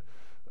 we're going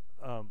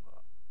to,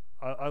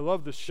 I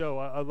love the show.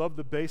 I love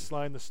the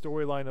baseline, the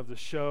storyline of the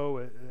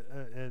show,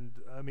 and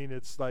I mean,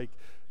 it's like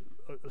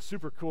a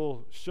super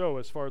cool show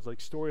as far as like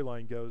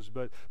storyline goes,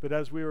 but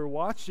as we were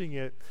watching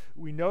it,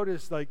 we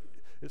noticed like,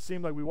 it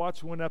seemed like we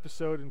watched one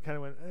episode and kind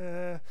of went,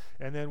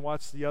 and then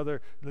watched the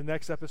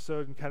next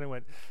episode and kind of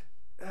went,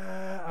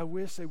 I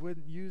wish they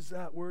wouldn't use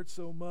that word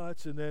so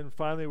much. And then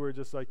finally we're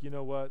just like, you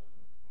know what?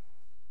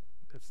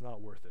 It's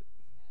not worth it.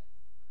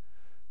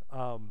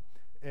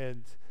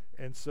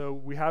 And so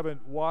we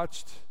haven't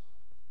watched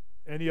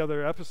any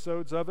other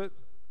episodes of it.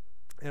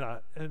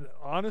 And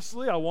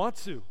honestly, I want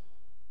to.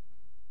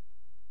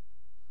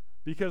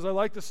 Because I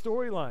like the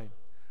storyline.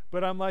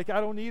 But I'm like, I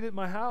don't need it in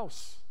my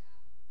house.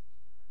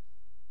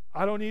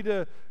 I don't need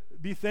to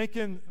be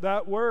thinking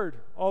that word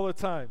all the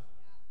time.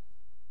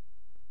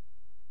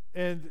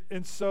 And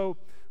so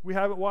we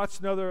haven't watched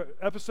another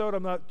episode.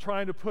 I'm not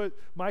trying to put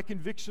my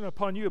conviction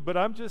upon you, but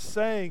I'm just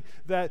saying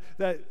that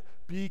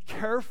be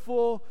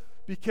careful,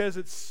 because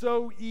it's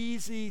so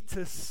easy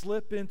to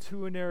slip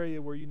into an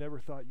area where you never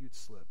thought you'd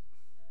slip.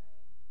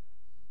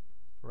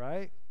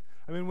 Right?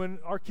 I mean, when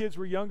our kids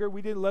were younger,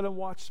 we didn't let them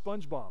watch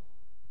SpongeBob.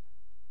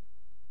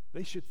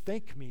 They should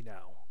thank me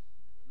now.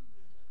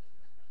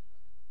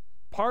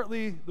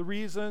 Partly the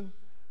reason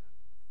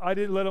I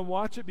didn't let him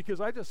watch it, because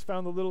I just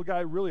found the little guy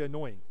really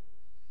annoying.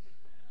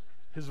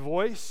 His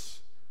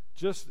voice,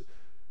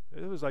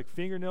 it was like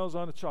fingernails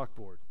on a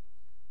chalkboard.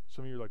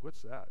 Some of you are like,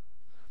 what's that?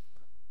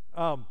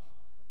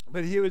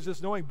 But he was just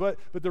annoying. But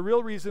the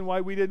real reason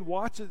why we didn't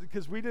watch it,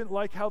 because we didn't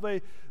like how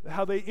they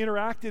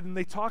interacted and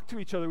they talked to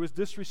each other. It was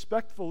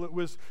disrespectful. It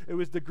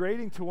was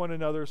degrading to one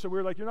another. So we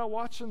were like, you're not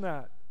watching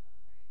that.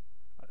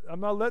 I'm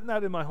not letting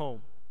that in my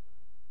home.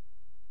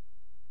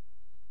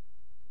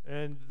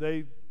 And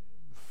they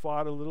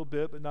fought a little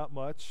bit, but not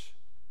much,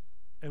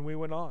 and we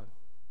went on.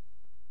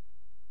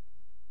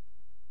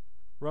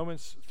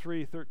 Romans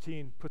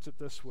 3:13 puts it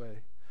this way: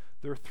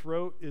 their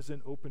throat is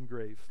an open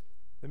grave.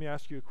 Let me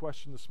ask you a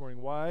question this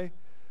morning.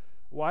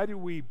 Why do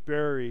we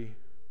bury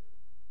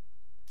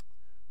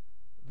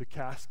the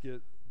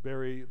casket,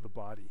 bury the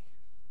body?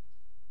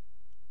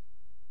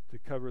 To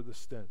cover the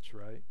stench,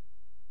 right?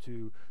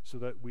 So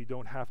that we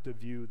don't have to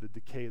view the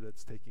decay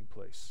that's taking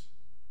place.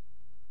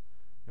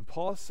 And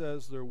Paul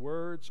says their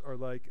words are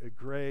like a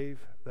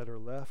grave that are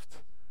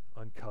left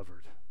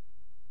uncovered.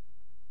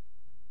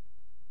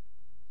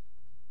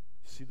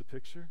 You see the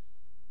picture?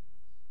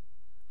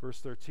 Verse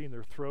 13,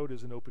 their throat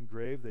is an open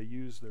grave. They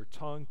use their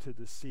tongue to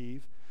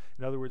deceive.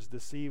 In other words,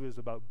 deceive is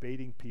about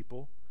baiting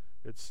people.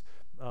 It's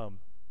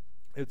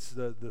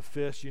the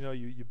fish,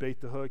 you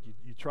bait the hook,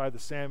 you try the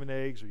salmon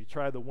eggs, or you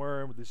try the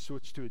worm, you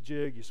switch to a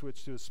jig, you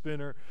switch to a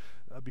spinner,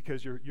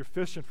 because you're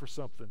fishing for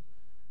something.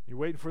 You're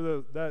waiting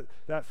for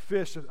that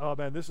fish. Oh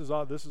man, this is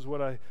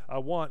what I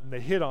want, and they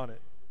hit on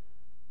it,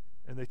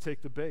 and they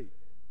take the bait.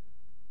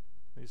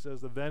 And he says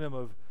the venom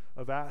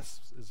of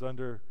asps is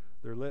under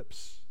their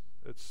lips.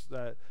 It's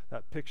that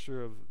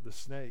picture of the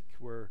snake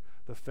where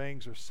the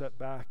fangs are set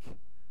back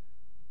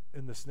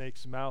in the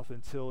snake's mouth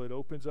until it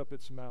opens up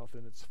its mouth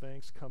and its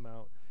fangs come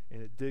out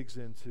and it digs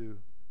into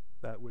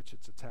that which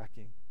it's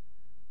attacking.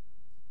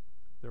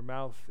 Their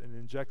mouth and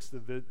injects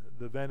the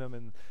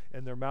venom,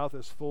 and their mouth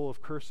is full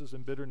of curses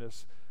and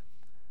bitterness.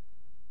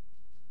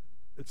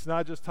 It's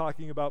not just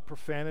talking about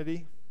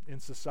profanity in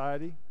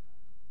society,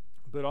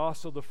 but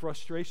also the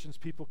frustrations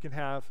people can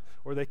have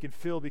or they can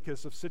feel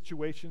because of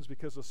situations,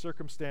 because of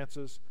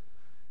circumstances,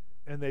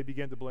 and they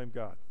begin to blame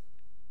God.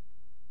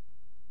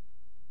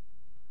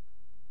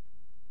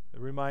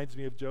 It reminds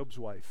me of Job's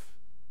wife.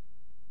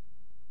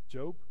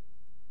 Job,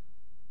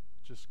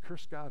 just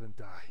curse God and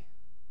die.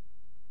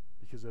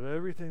 Because of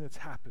everything that's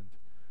happened.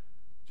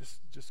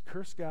 Just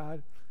curse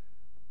God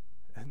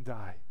and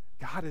die.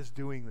 God is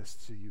doing this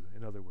to you,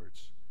 in other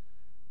words.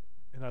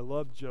 And I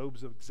love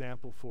Job's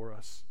example for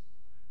us,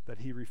 that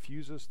he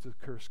refuses to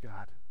curse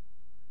God.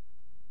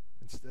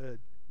 Instead,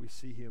 we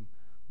see him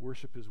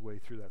worship his way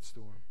through that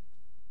storm.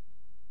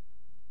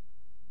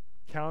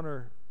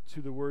 Counter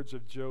to the words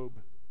of Job,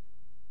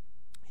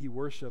 he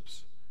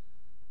worships.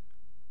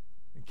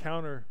 And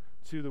counter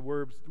to the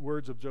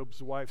words of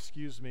Job's wife,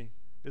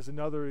 is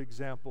another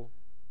example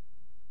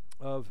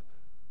of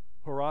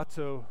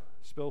Horatio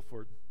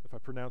Spafford, if I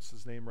pronounced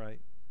his name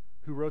right,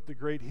 who wrote the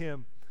great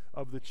hymn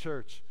of the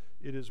church,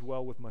 "It Is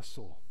Well With My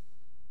Soul."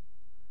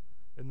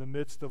 in the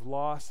midst of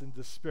loss and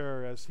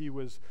despair as he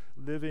was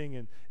living,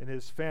 and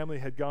his family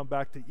had gone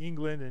back to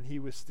England and he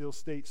was still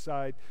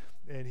stateside,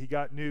 and he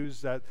got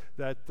news that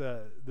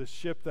the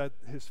ship that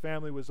his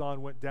family was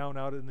on went down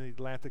out in the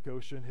Atlantic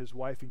Ocean. His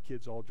wife and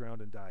kids all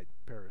drowned and died,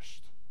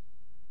 perished.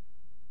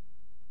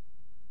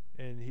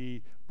 And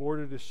he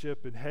boarded a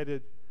ship and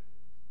headed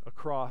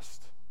across,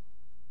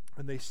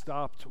 and they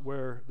stopped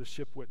where the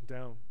ship went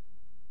down.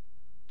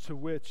 To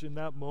which, in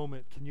that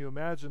moment, can you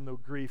imagine the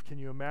grief? Can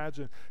you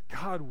imagine,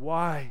 God,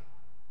 why?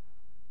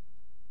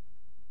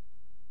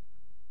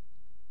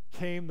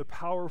 Came the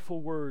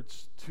powerful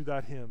words to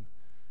that hymn,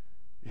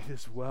 it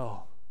is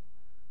well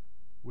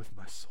with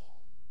my soul.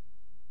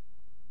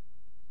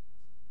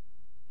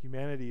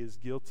 Humanity is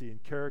guilty in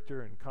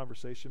character and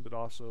conversation, but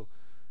also,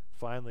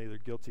 finally, they're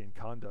guilty in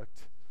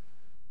conduct.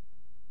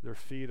 Their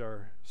feet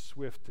are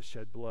swift to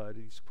shed blood.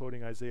 He's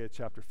quoting Isaiah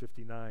chapter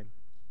 59.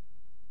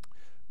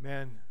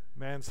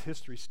 Man's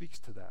history speaks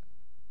to that.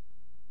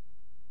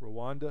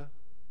 Rwanda,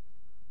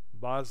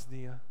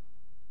 Bosnia,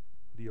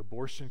 the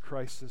abortion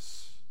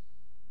crisis,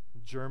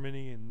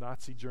 Germany and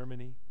Nazi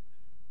Germany,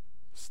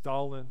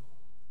 Stalin,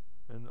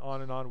 and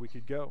on we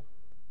could go.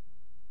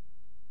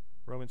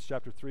 Romans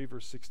chapter 3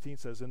 verse 16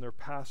 says, "In their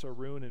past are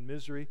ruin and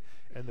misery,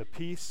 and the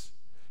peace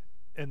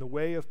and the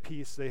way of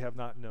peace they have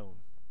not known."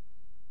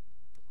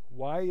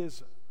 Why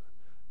is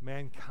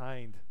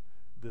mankind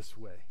this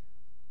way?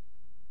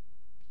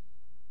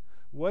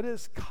 What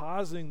is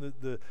causing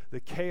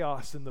the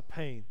chaos and the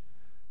pain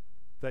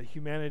that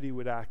humanity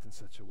would act in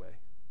such a way?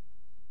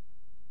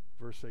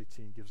 Verse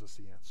 18 gives us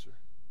the answer.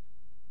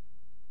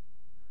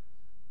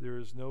 There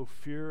is no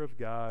fear of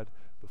God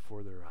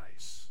before their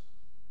eyes.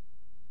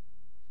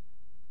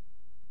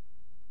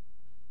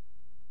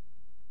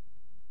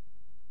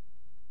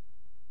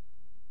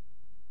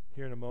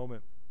 Here in a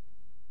moment,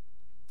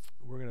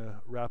 we're going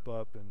to wrap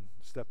up and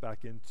step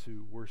back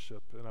into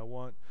worship. And I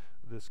want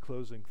this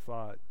closing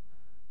thought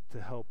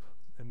to help,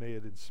 and may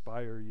it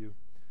inspire you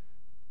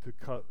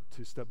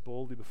to step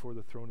boldly before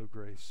the throne of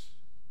grace.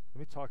 Let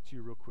me talk to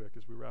you real quick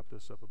as we wrap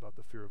this up about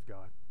the fear of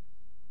God.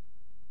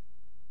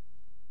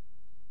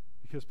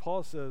 Because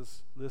Paul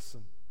says,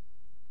 listen,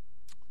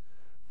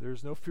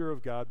 there's no fear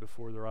of God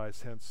before their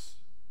eyes, hence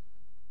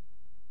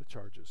the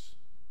charges.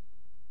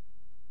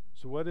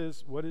 So what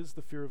is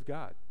the fear of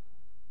God?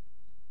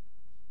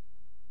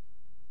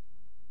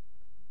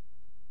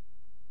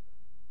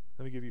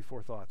 Let me give you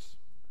 4 thoughts.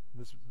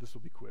 This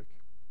will be quick.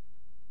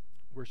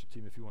 Worship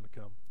team, if you want to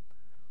come.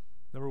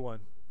 Number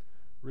 1,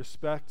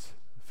 respect.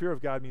 Fear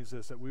of God means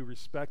this, that we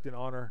respect and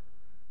honor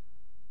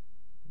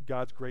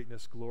God's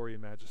greatness, glory,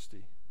 and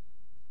majesty.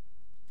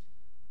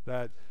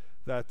 That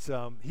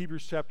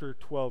Hebrews chapter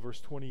 12, verse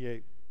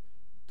 28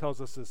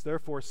 tells us this.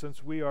 Therefore,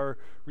 since we are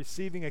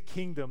receiving a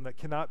kingdom that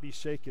cannot be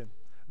shaken,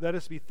 let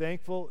us be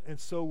thankful and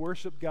so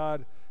worship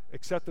God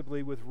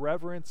acceptably with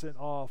reverence and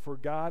awe, for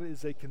God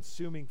is a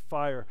consuming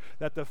fire.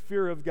 That the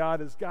fear of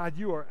God is, God,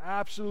 you are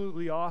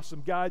absolutely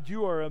awesome. God,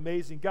 you are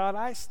amazing. God,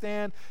 I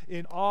stand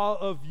in awe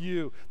of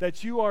you,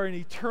 that you are an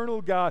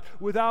eternal God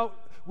without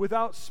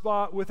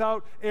spot,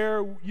 without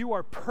error. You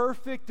are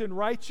perfect and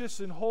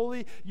righteous and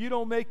holy. You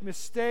don't make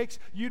mistakes.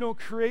 You don't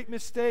create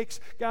mistakes.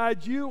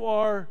 God, you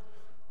are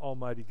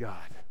Almighty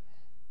God.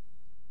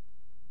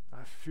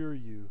 I fear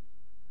you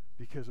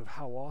because of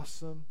how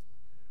awesome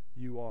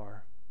you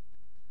are.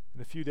 In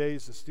a few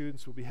days, the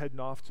students will be heading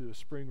off to a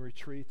spring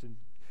retreat, and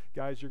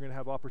guys, you're going to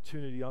have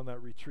opportunity on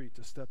that retreat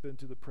to step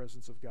into the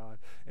presence of God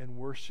and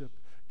worship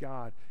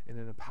God in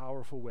a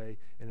powerful way,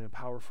 in a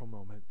powerful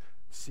moment.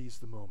 Seize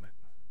the moment,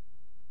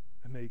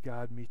 and may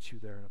God meet you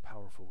there in a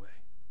powerful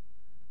way.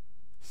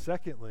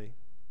 Secondly,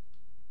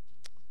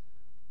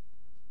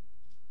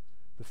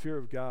 the fear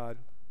of God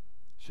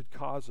should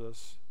cause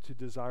us to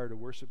desire to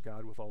worship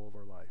God with all of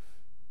our life.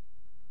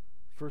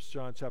 1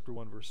 John chapter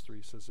 1 verse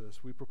 3 says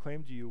this, "We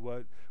proclaim to you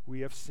what we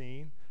have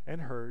seen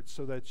and heard,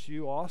 so that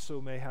you also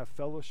may have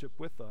fellowship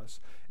with us.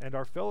 And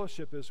our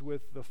fellowship is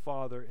with the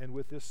Father and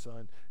with His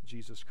Son,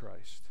 Jesus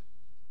Christ."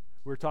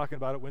 We were talking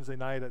about it Wednesday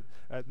night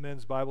at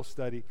men's Bible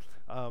study.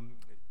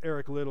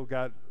 Eric Little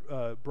got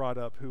brought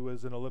up, who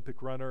was an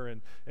Olympic runner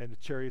and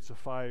Chariots of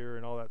Fire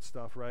and all that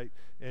stuff, right?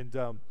 And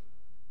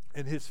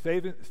his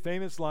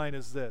famous line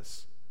is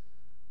this: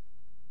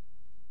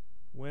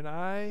 "When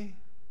I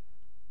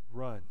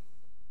run,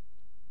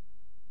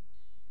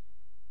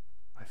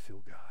 I feel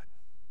God."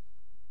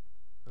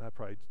 And I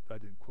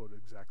didn't quote it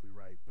exactly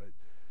right,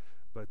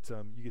 but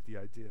you get the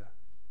idea.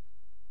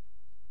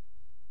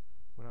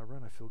 When I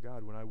run, I feel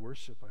God. When I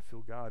worship, I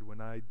feel God.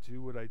 When I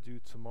do what I do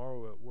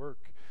tomorrow at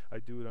work, I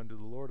do it unto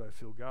the Lord, I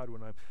feel God.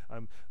 When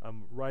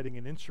I'm writing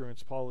an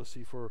insurance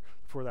policy for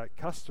that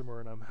customer,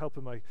 and I'm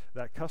helping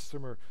that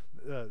customer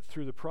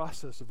through the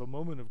process of a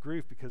moment of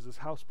grief because his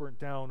house burnt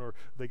down or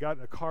they got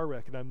in a car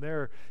wreck, and I'm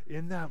there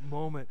in that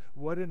moment.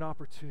 What an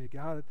opportunity.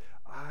 God,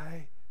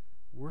 I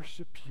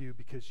worship you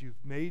because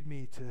you've made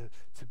me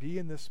to be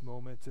in this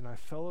moment, and I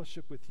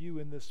fellowship with you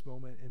in this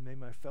moment, and may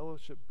my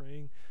fellowship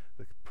bring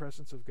the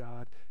presence of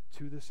God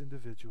to this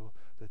individual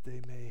that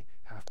they may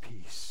have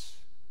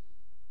peace.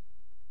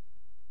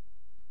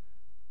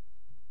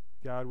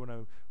 God, when I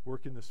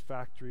work in this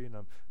factory and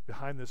I'm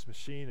behind this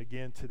machine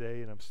again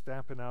today and I'm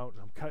stamping out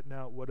and I'm cutting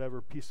out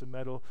whatever piece of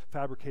metal,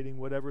 fabricating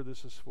whatever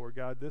this is for,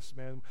 God, this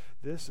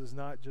is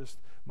not just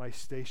my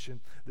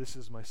station, this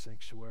is my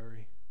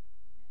sanctuary.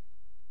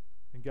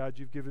 And God,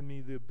 you've given me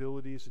the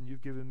abilities and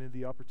you've given me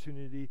the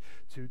opportunity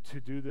to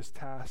do this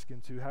task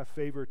and to have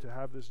favor, to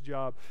have this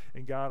job.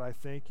 And God, I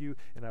thank you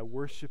and I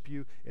worship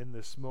you in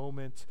this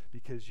moment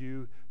because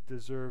you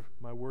deserve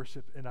my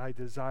worship, and I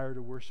desire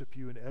to worship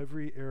you in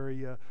every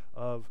area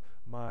of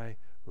my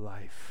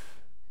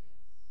life.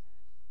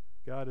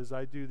 God, as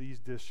I do these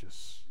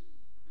dishes,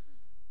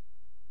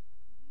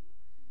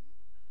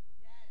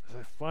 as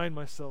I find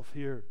myself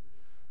here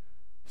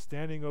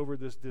standing over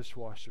this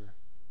dishwasher,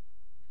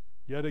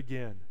 yet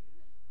again,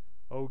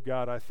 oh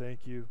God, I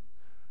thank you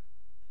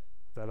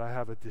that I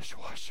have a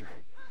dishwasher.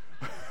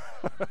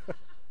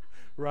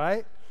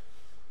 Right?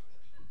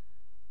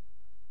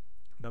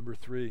 Number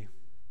 3,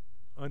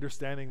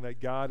 understanding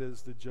that God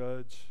is the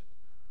judge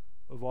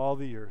of all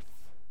the earth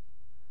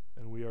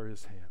and we are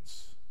his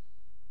hands.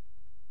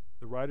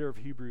 The writer of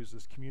Hebrews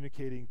is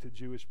communicating to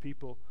Jewish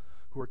people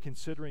who are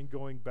considering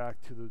going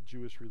back to the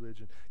Jewish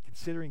religion,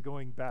 considering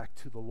going back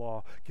to the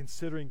law,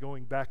 considering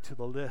going back to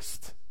the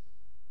list.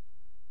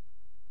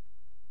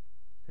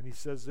 And he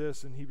says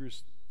this in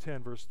Hebrews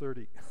 10, verse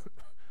 30.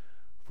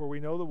 For we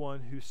know the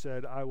one who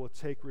said, I will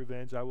take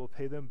revenge, I will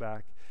pay them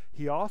back.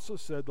 He also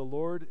said, the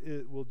Lord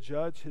will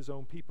judge his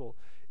own people.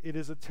 It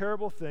is a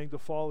terrible thing to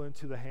fall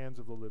into the hands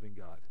of the living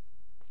God.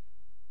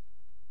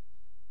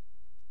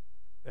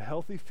 A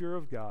healthy fear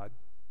of God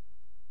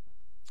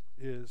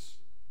is,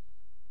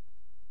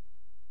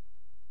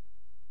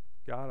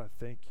 God, I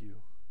thank you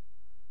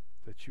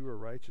that you are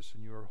righteous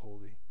and you are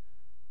holy,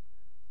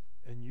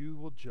 and you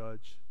will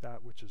judge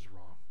that which is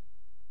wrong,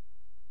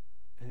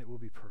 and it will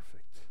be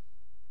perfect,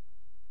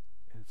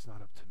 and it's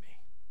not up to me.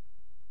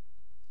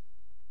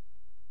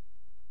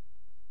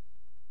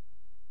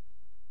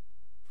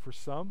 For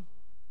some,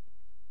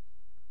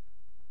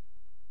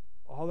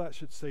 all that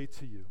should say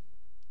to you,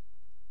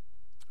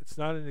 it's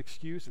not an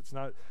excuse, it's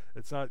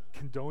not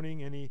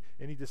condoning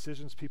any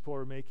decisions people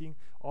are making.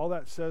 All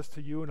that says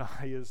to you and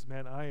I is,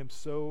 man, I am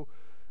so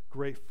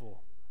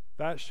grateful.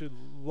 That should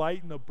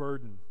lighten a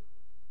burden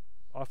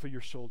off of your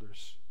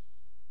shoulders.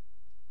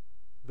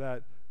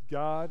 That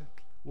God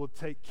will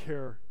take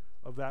care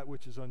of that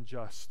which is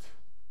unjust.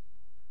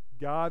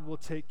 God will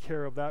take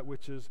care of that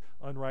which is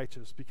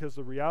unrighteous, because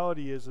the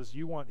reality is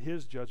you want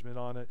his judgment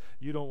on it.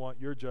 You don't want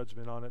your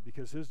judgment on it,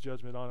 because his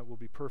judgment on it will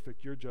be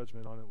perfect. Your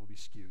judgment on it will be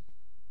skewed.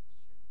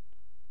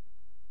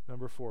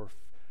 Number 4,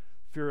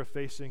 fear of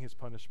facing his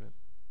punishment.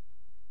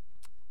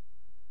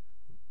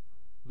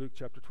 Luke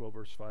chapter 12,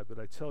 verse 5, but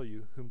I tell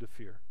you whom to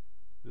fear.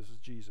 This is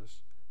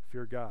Jesus.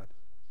 Fear God,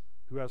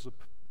 who has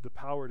the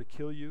power to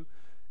kill you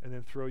and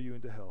then throw you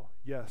into hell.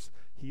 Yes,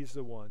 he's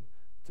the one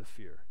to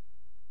fear.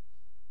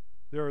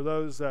 There are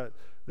those that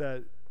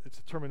it's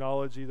a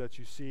terminology that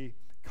you see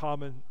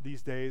common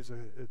these days.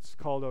 It's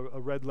called a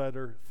red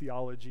letter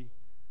theology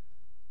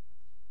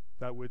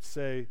that would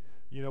say,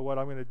 you know what,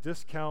 I'm going to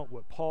discount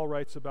what Paul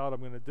writes about. I'm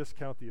going to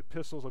discount the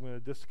epistles. I'm going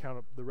to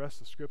discount the rest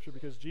of Scripture,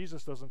 because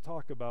Jesus doesn't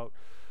talk about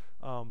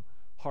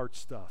hard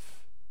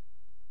stuff.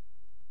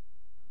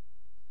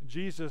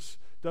 Jesus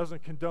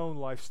doesn't condone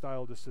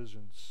lifestyle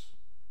decisions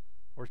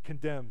or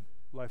condemn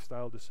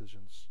lifestyle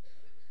decisions.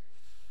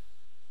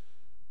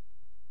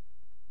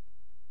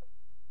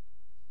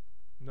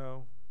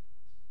 No,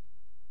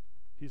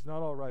 he's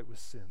not all right with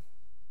sin.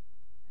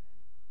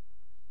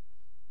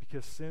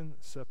 Because sin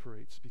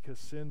separates, because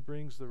sin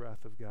brings the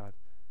wrath of God.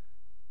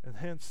 And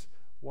hence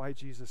why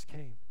Jesus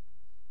came.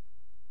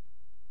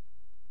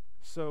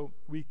 So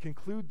we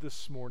conclude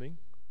this morning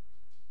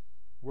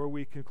where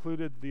we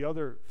concluded the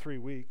other 3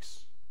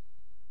 weeks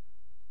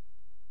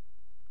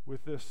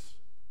with this: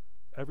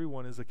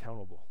 everyone is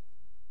accountable.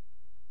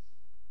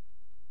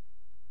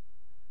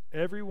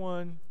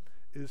 Everyone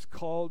is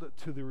called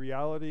to the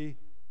reality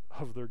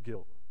of their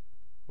guilt.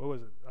 What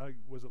was it?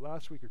 Was it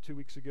last week or 2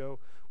 weeks ago?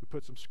 We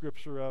put some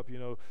scripture up,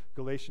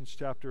 Galatians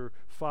chapter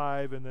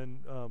 5, and then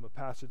a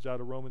passage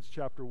out of Romans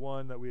chapter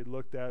 1 that we had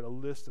looked at, a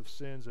list of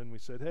sins, and we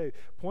said, hey,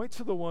 point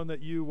to the one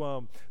that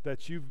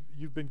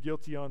you've been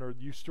guilty on or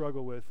you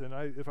struggle with. And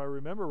if I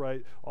remember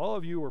right, all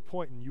of you were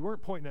pointing. You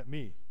weren't pointing at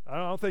me. I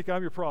don't think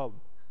I'm your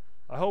problem.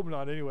 I hope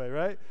not anyway,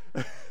 right?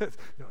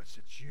 No, it's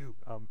you.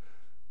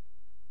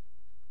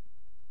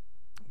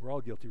 We're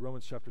all guilty.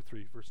 Romans chapter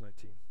 3, verse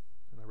 19.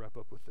 And I wrap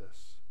up with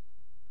this.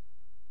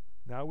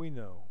 Now we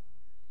know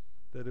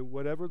that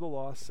whatever the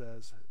law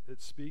says,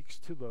 it speaks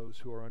to those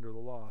who are under the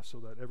law, so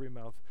that every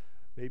mouth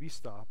may be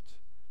stopped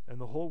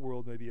and the whole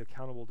world may be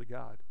accountable to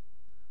God.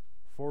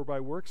 For by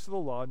works of the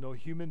law, no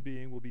human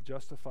being will be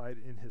justified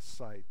in his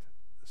sight,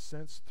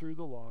 since through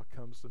the law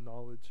comes the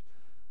knowledge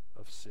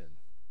of sin.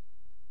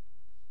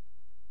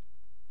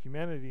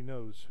 Humanity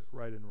knows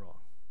right and wrong.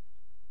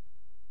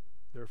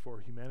 Therefore,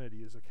 humanity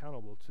is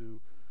accountable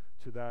to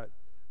that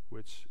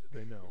which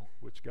they know,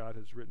 which God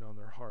has written on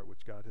their heart,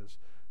 which God has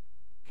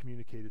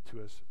communicated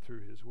to us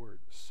through his word.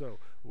 So,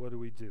 what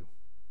do?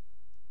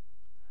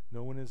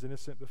 No one is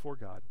innocent before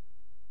God.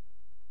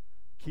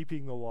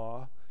 Keeping the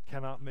law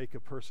cannot make a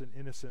person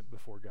innocent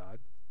before God.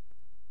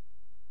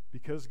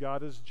 Because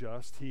God is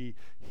just, he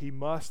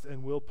must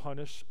and will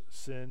punish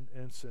sin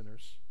and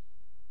sinners.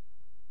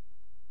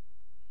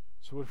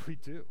 So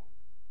what do?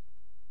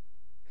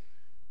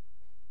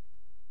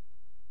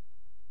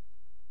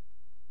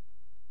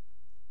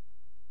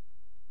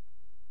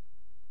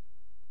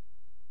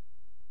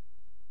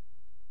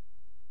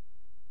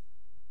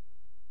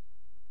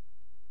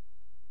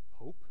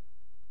 Hope?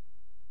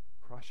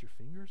 Cross your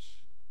fingers?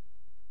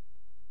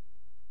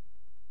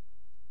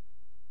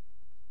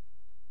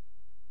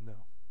 No.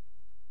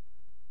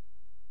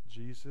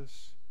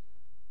 Jesus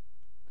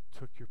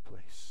took your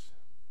place.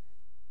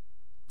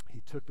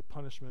 He took the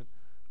punishment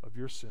of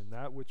your sin,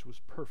 that which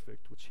was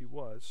perfect, which he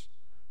was,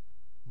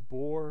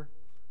 bore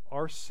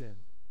our sin,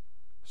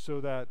 so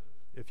that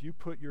if you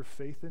put your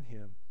faith in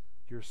him,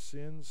 your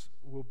sins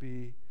will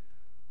be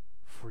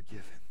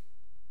forgiven.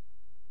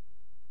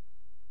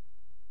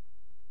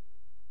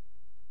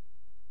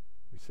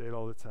 We say it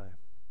all the time,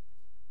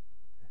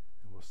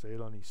 and we'll say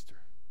it on Easter.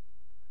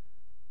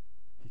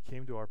 He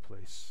came to our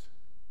place.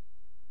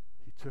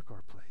 He took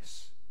our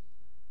place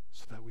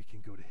so that we can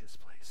go to his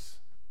place.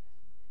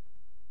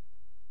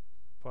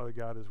 Father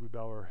God, as we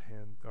bow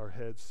our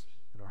heads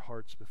and our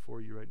hearts before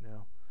you right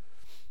now,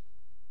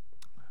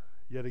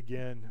 yet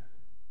again,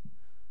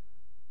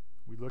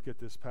 we look at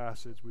this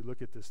passage, we look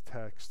at this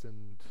text,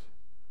 and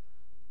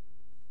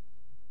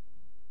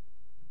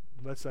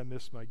unless I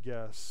miss my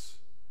guess,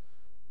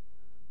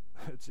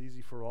 it's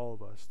easy for all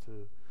of us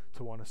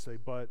to want to say,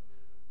 but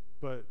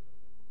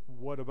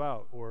what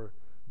about? Or,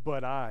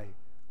 but I.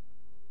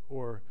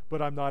 Or,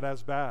 but I'm not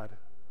as bad.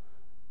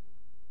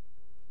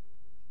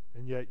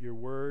 And yet your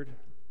word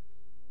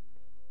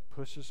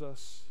pushes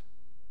us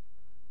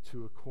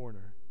to a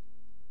corner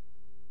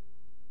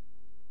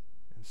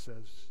and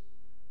says,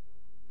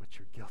 but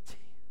you're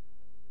guilty.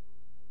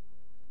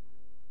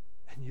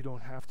 And you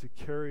don't have to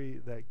carry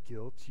that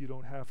guilt. You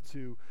don't have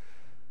to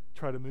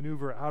try to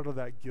maneuver out of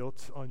that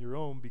guilt on your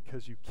own,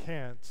 because you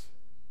can't.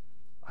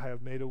 I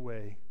have made a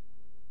way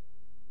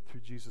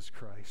through Jesus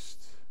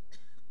Christ,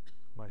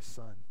 my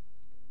Son.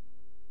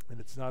 And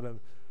it's not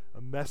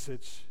a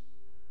message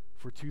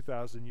for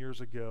 2,000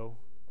 years ago.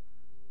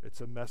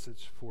 It's a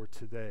message for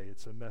today.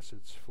 It's a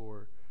message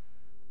for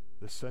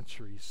the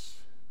centuries.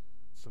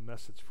 It's a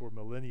message for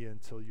millennia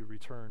until you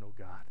return, oh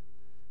God.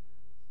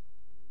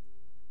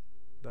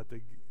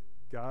 That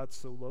God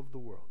so loved the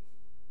world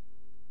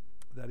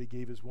that he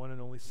gave his one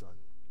and only Son,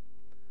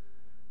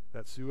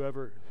 that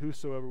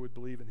whosoever would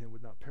believe in him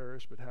would not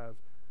perish but have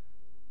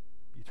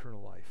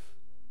eternal life.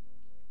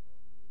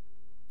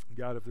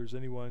 God, if there's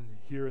anyone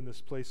here in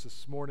this place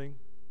this morning,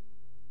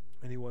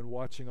 anyone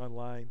watching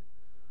online,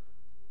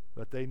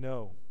 that they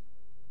know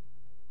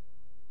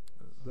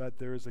that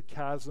there is a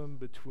chasm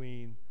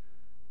between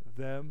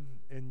them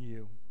and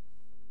you.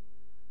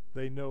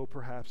 They know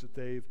perhaps that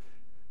they've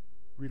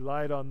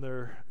relied on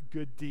their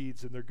good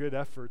deeds and their good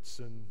efforts,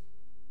 and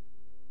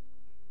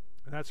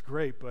that's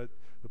great, but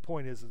the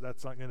point is that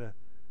that's not going to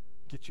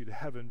get you to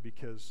heaven,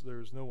 because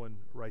there's no one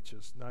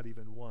righteous, not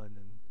even one.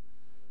 And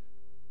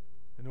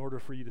in order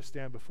for you to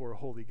stand before a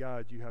holy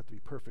God, you have to be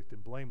perfect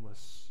and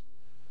blameless.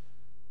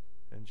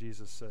 And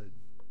Jesus said,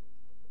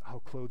 I'll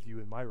clothe you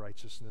in my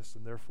righteousness,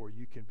 and therefore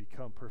you can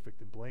become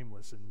perfect and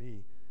blameless in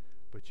me,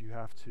 but you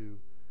have to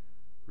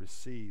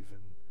receive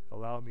and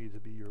allow me to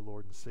be your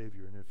Lord and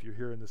Savior. And if you're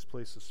here in this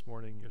place this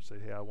morning, you're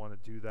saying, hey, I want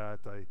to do that.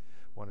 I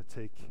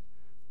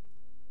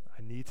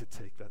need to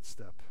take that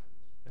step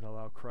and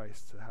allow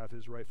Christ to have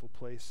his rightful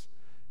place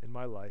in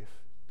my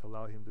life, to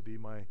allow him to be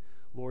my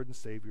Lord and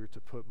Savior, to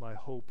put my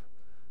hope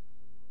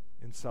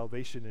in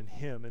salvation in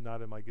him and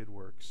not in my good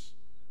works.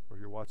 Or if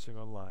you're watching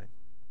online,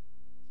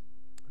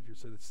 if you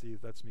said, Steve,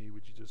 that's me,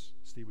 would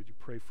you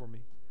pray for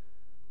me?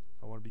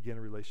 I want to begin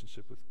a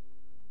relationship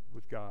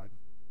with God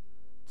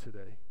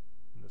today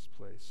in this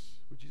place.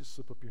 Would you just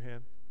slip up your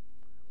hand?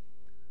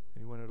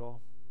 Anyone at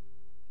all?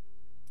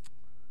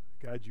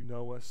 God, you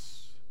know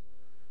us.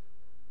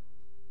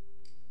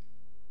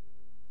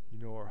 You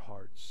know our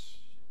hearts.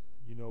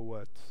 You know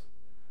what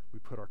we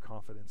put our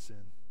confidence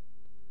in.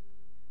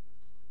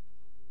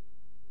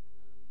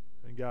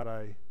 And God,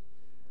 I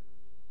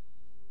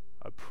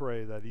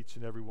pray that each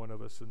and every one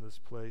of us in this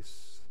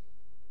place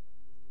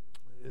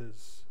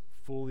is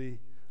fully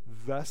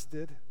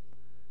vested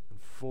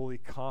and fully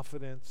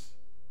confident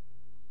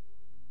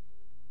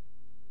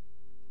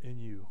in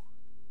you.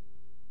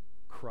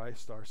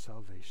 Christ our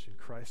salvation,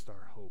 Christ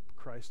our hope,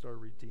 Christ our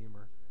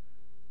Redeemer,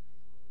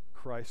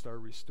 Christ our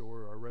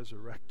Restorer, our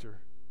Resurrector,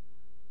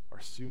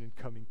 our soon and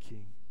coming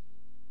King.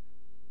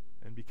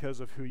 And because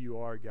of who you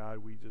are, God,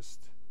 we just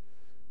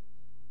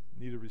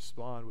need to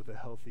respond with a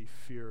healthy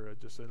fear,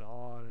 just an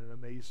awe and an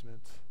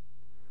amazement.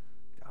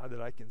 God,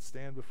 that I can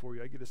stand before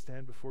you. I get to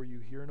stand before you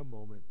here in a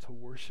moment to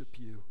worship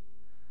you.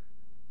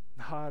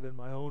 Not in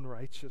my own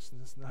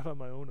righteousness, not on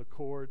my own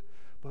accord,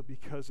 but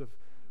because of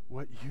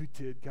what you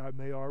did. God,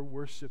 may our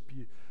worship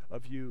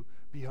of you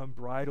be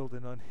unbridled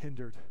and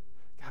unhindered.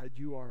 God,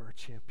 you are our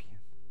champion.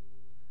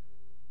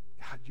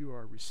 God, you are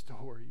our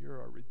restorer.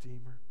 You're our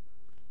redeemer.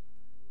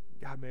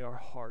 God, may our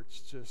hearts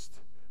just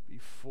be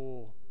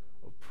full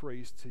of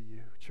praise to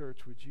you.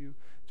 Church, would you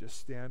just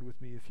stand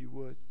with me if you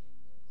would?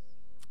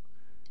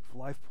 If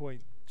LifePoint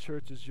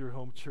Church is your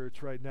home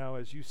church right now,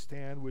 as you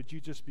stand, would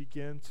you just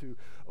begin to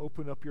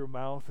open up your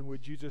mouth, and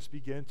would you just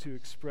begin to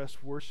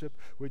express worship?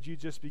 Would you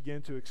just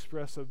begin to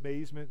express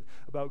amazement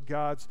about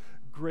God's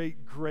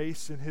great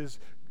grace and his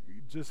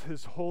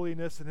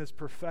holiness and his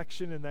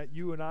perfection, and that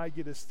you and I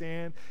get to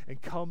stand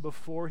and come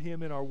before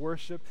him in our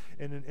worship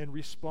and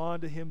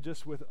respond to him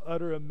just with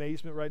utter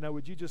amazement right now?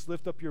 Would you just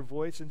lift up your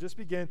voice and just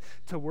begin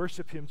to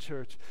worship him,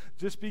 church?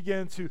 Just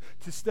begin to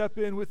step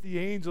in with the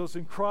angels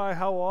and cry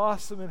how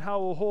awesome and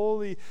how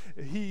holy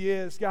he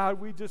is. God,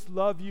 we just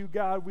love you.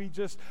 God, we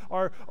just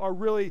are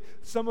really,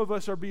 some of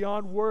us are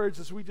beyond words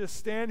as we just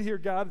stand here,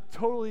 God,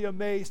 totally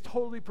amazed,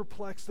 totally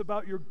perplexed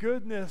about your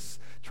goodness,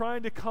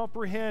 trying to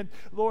comprehend,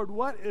 Lord,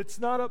 it's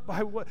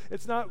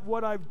not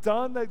what I've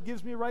done that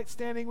gives me right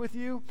standing with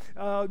you.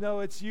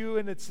 No, it's you,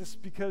 and it's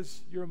just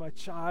because you're my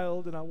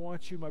child and I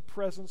want you in my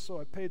presence, so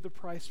I paid the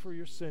price for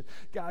your sin.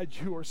 God,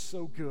 you are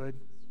so good.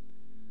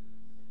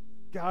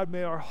 God,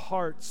 may our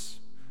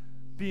hearts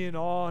be in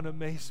awe and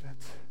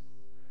amazement.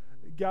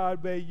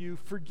 God, may you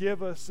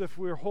forgive us if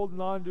we're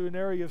holding on to an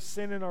area of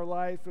sin in our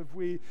life, if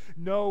we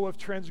know of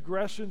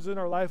transgressions in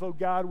our life. Oh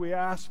God, we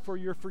ask for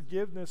your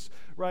forgiveness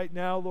right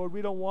now, Lord.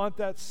 We don't want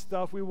that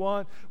stuff. We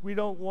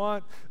don't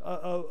want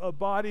a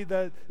body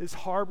that is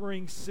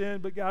harboring sin,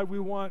 but God, we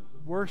want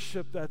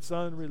worship that's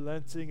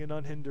unrelenting and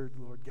unhindered,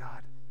 Lord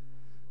God.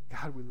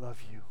 God, we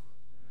love you.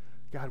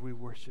 God, we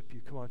worship you.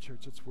 Come on,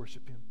 church, let's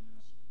worship him.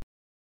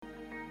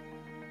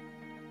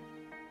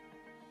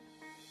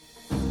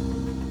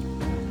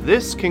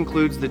 This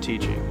concludes the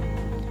teaching.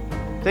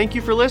 Thank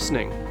you for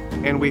listening,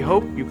 and we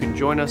hope you can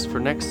join us for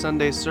next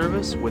Sunday's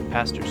service with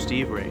Pastor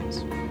Steve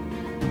Rains.